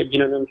metima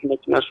gina na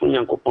metima so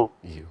nyankopon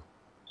yo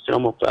so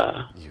mo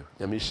pa yo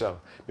nyami sha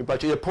me pa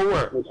che ye pon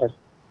a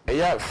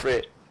eya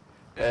frɛ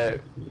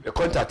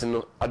contact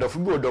no adofo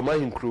bi odoma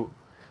hinkro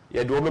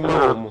ye de wo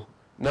mema mo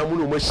na mu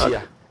no mo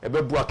hia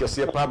ebebu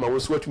akese pa ma wo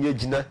so atumi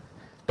agina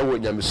ewo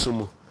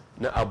nyamesumu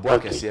na abu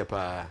akese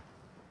pa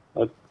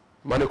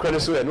mane kwene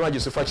so e no age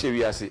so fa che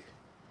wiase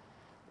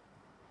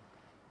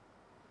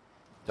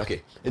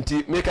okay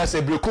nti make us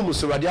say brekum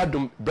so rade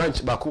adom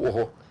branch ba ko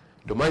ho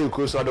doma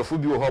yunkuro so adofo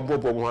bi wo ho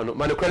bobo mo hano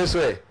mane kwere so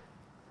e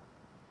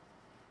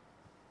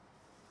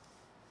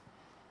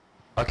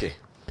okay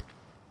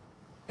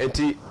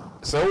enti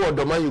so wo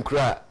doma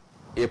yunkuro a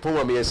e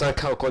pon me yesa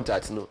ka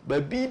contact no ba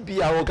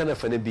bibia wo kana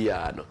fa na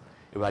bia no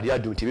Ewade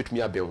Adum TV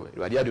betumi abɛn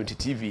Ewade Adum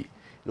TV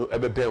no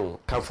ɛbɛbɛn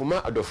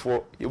kanfoma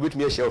adofo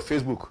yɛbɛtumi ahyia wɔ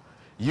Facebook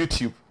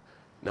YouTube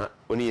na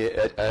oni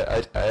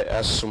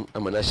asum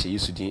amana hye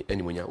yisudin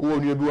animunya wo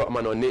nua bi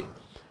amana one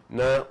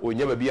na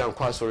onya ba bia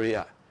nkwa asɔre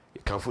a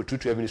kanfo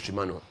tutu ministry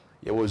man no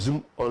yɛwɔ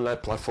Zoom online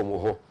platform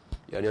wɔ hɔ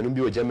yɛn no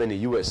bi wɔ Germany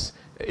US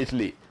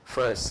Italy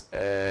France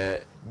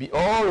be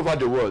all over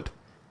the world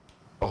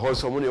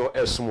also mo ne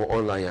ɛsum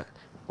online a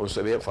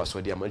onso be fa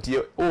so dia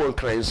mantie o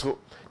nkran so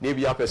na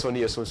bia person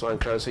ye so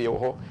ankran so ye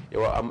ho ye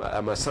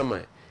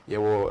amasama ye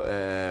wo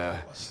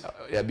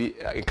ya bi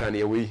nkran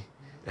ye wi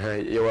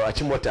ye wo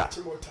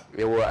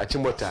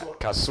achimota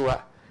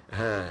kasoa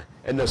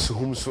ena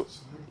suhum so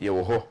ye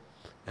wo ho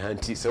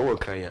anti se wo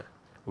nkran ya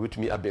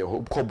wotumi abe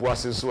ho ko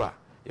boase so a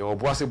ye wo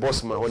boase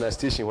boss man hona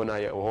station hona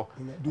ye ho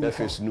na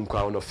face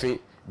nunkwa ono fe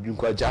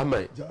dunkwa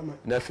German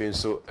na fe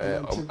so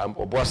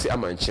oboase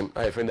amanchim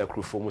ai friend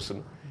akrufo mu so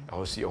no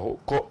ahosi ye ho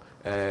ko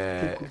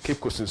keep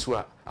kosunsu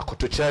a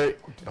akotokyere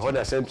ho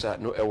na center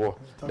no ewo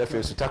na fe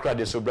nsu takra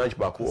de so branch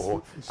back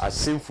ho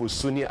asinfo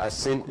suni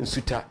asin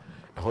nsuta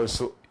ho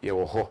so ye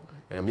wo ho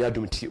me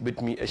adum ti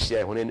betumi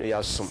ahia ho ne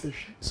ya som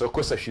so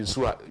kosa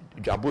hwinsu a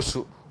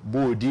dwaboso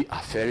bodi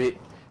afere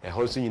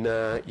ho so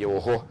nyina ye wo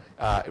ho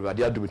a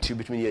Ewade Adum ti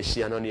betumi ye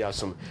ahia no ne ya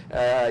som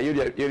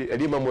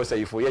yedi mamo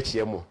sayifo ye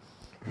chie mo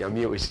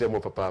nyame o mo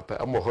papa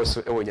amo ho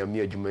so ewo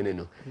nyame adwuma ne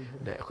no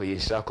na ko ye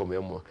hira ko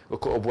memo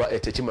ko oboa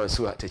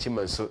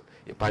techimanso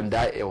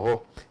panda e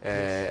ho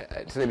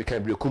tena mi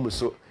kan brekum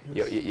so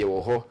ye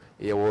wo ho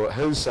ye wo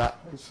hansa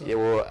ye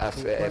wo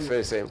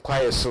afense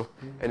kwaye so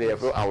ene ye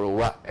fro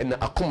awrowa ene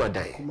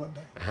akomadan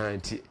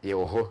nti ye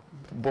wo ho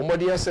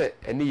bomodi ya se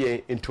ene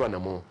ye ntu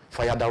anamo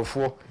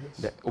fayadamfo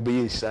na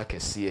obeye hira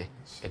kese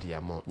edi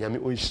amo nyame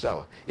o hira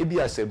wa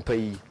ebi asempa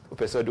yi o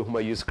pese do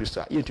homa Yesu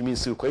Kristo yetumi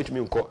nsi ko yetumi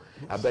nko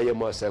abaye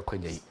mo asa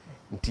kwanya yi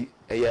nti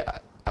eye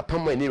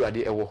apam ene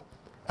Ewade ewo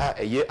a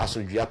eye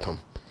asodua pam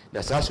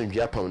na sa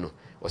asodua pam no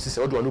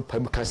osise odo anu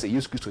pam ka se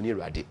Yesu Kristo ne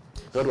Ewade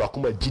na do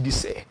akoma gidi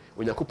se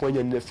Onyankopon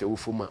nya ne fe wo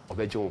foma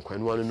obeje won kwan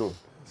no anu no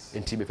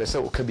nti me pese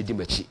o ka bi di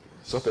machi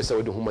so pese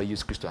odo homa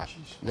Yesu Kristo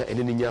na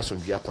ene ne nya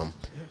asodua pam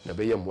na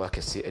beye mo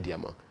akese edi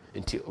ama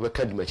nti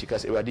obeka di machi ka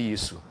se Ewade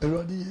Yesu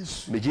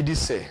megidi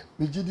se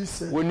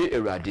woni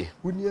Ewade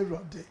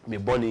me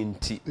boni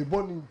nti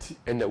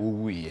ena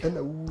wuwuye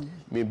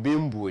me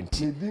bimbu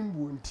nti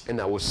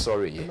ena wo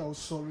sorry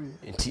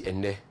nti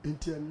enne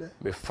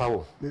me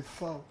fawo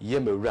ye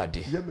me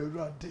Ewade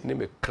ne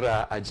me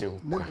kra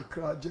agenkwa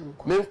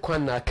me nkwa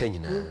na aka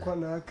nyina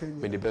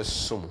me de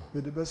besom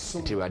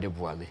nti Ewade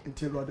boa me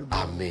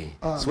amen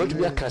so what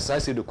be aka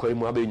say do kwai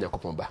mu abe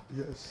Nyankopon ba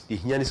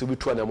ihia ne so bi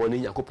tu anamo ne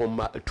Nyankopon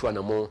ma tu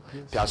anamo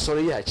pia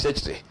sorry ya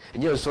church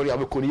enye sorry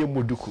abeko ne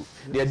muduku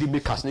ne adi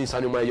mekas ne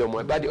insane ma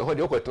yomo ba de ho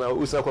de okotena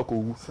usa kwa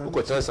kowu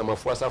okotena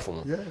samafo asafo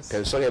mo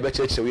pen sorry ya be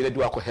church we dey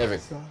do akọ heaven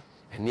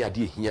eni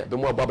ade ehia be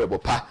mo ababebo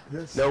pa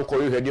na nko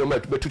yo hwede o ma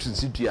betutu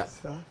nsidua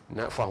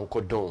na fa ho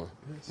kodon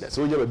na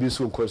so nya ba bi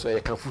so nko so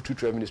ya kan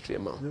futu ministry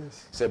ma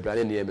se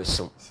brane ne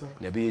yemesom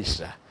na be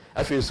yira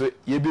afi so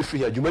ye be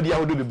free adwumadi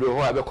ahodo bebre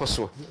ho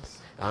abekoso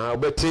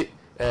obeti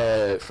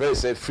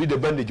friends free the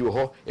bandage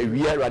ho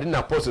ewia Ewade na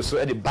apostle so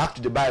e back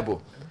to the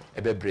Bible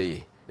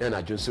ebebreye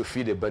na Johnson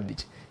free the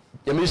bandage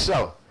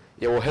yamisha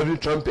ye heavy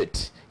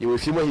trumpet ye wo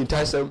fimo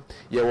hintasam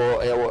ye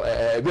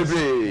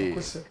ebebreye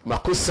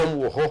makosam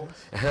wo ho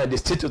the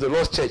state of the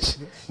Lord's church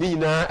ni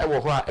nyina e wo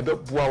ho a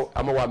ebeboa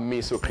amawa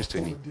me so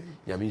Christiani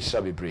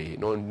yamisha bebreye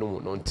no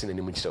ntina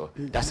ni mu chira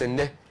that's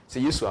enne se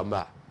Yesu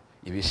amba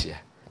ye be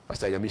share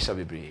pastor yamisha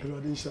bebreye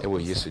e wo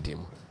Yesu dim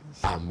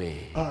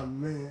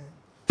amen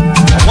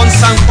One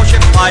sang for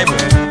Bible.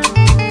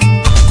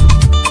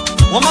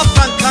 Wama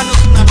francano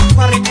na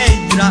pare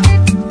eidra.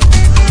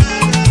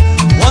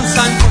 One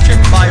sang for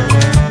Bible.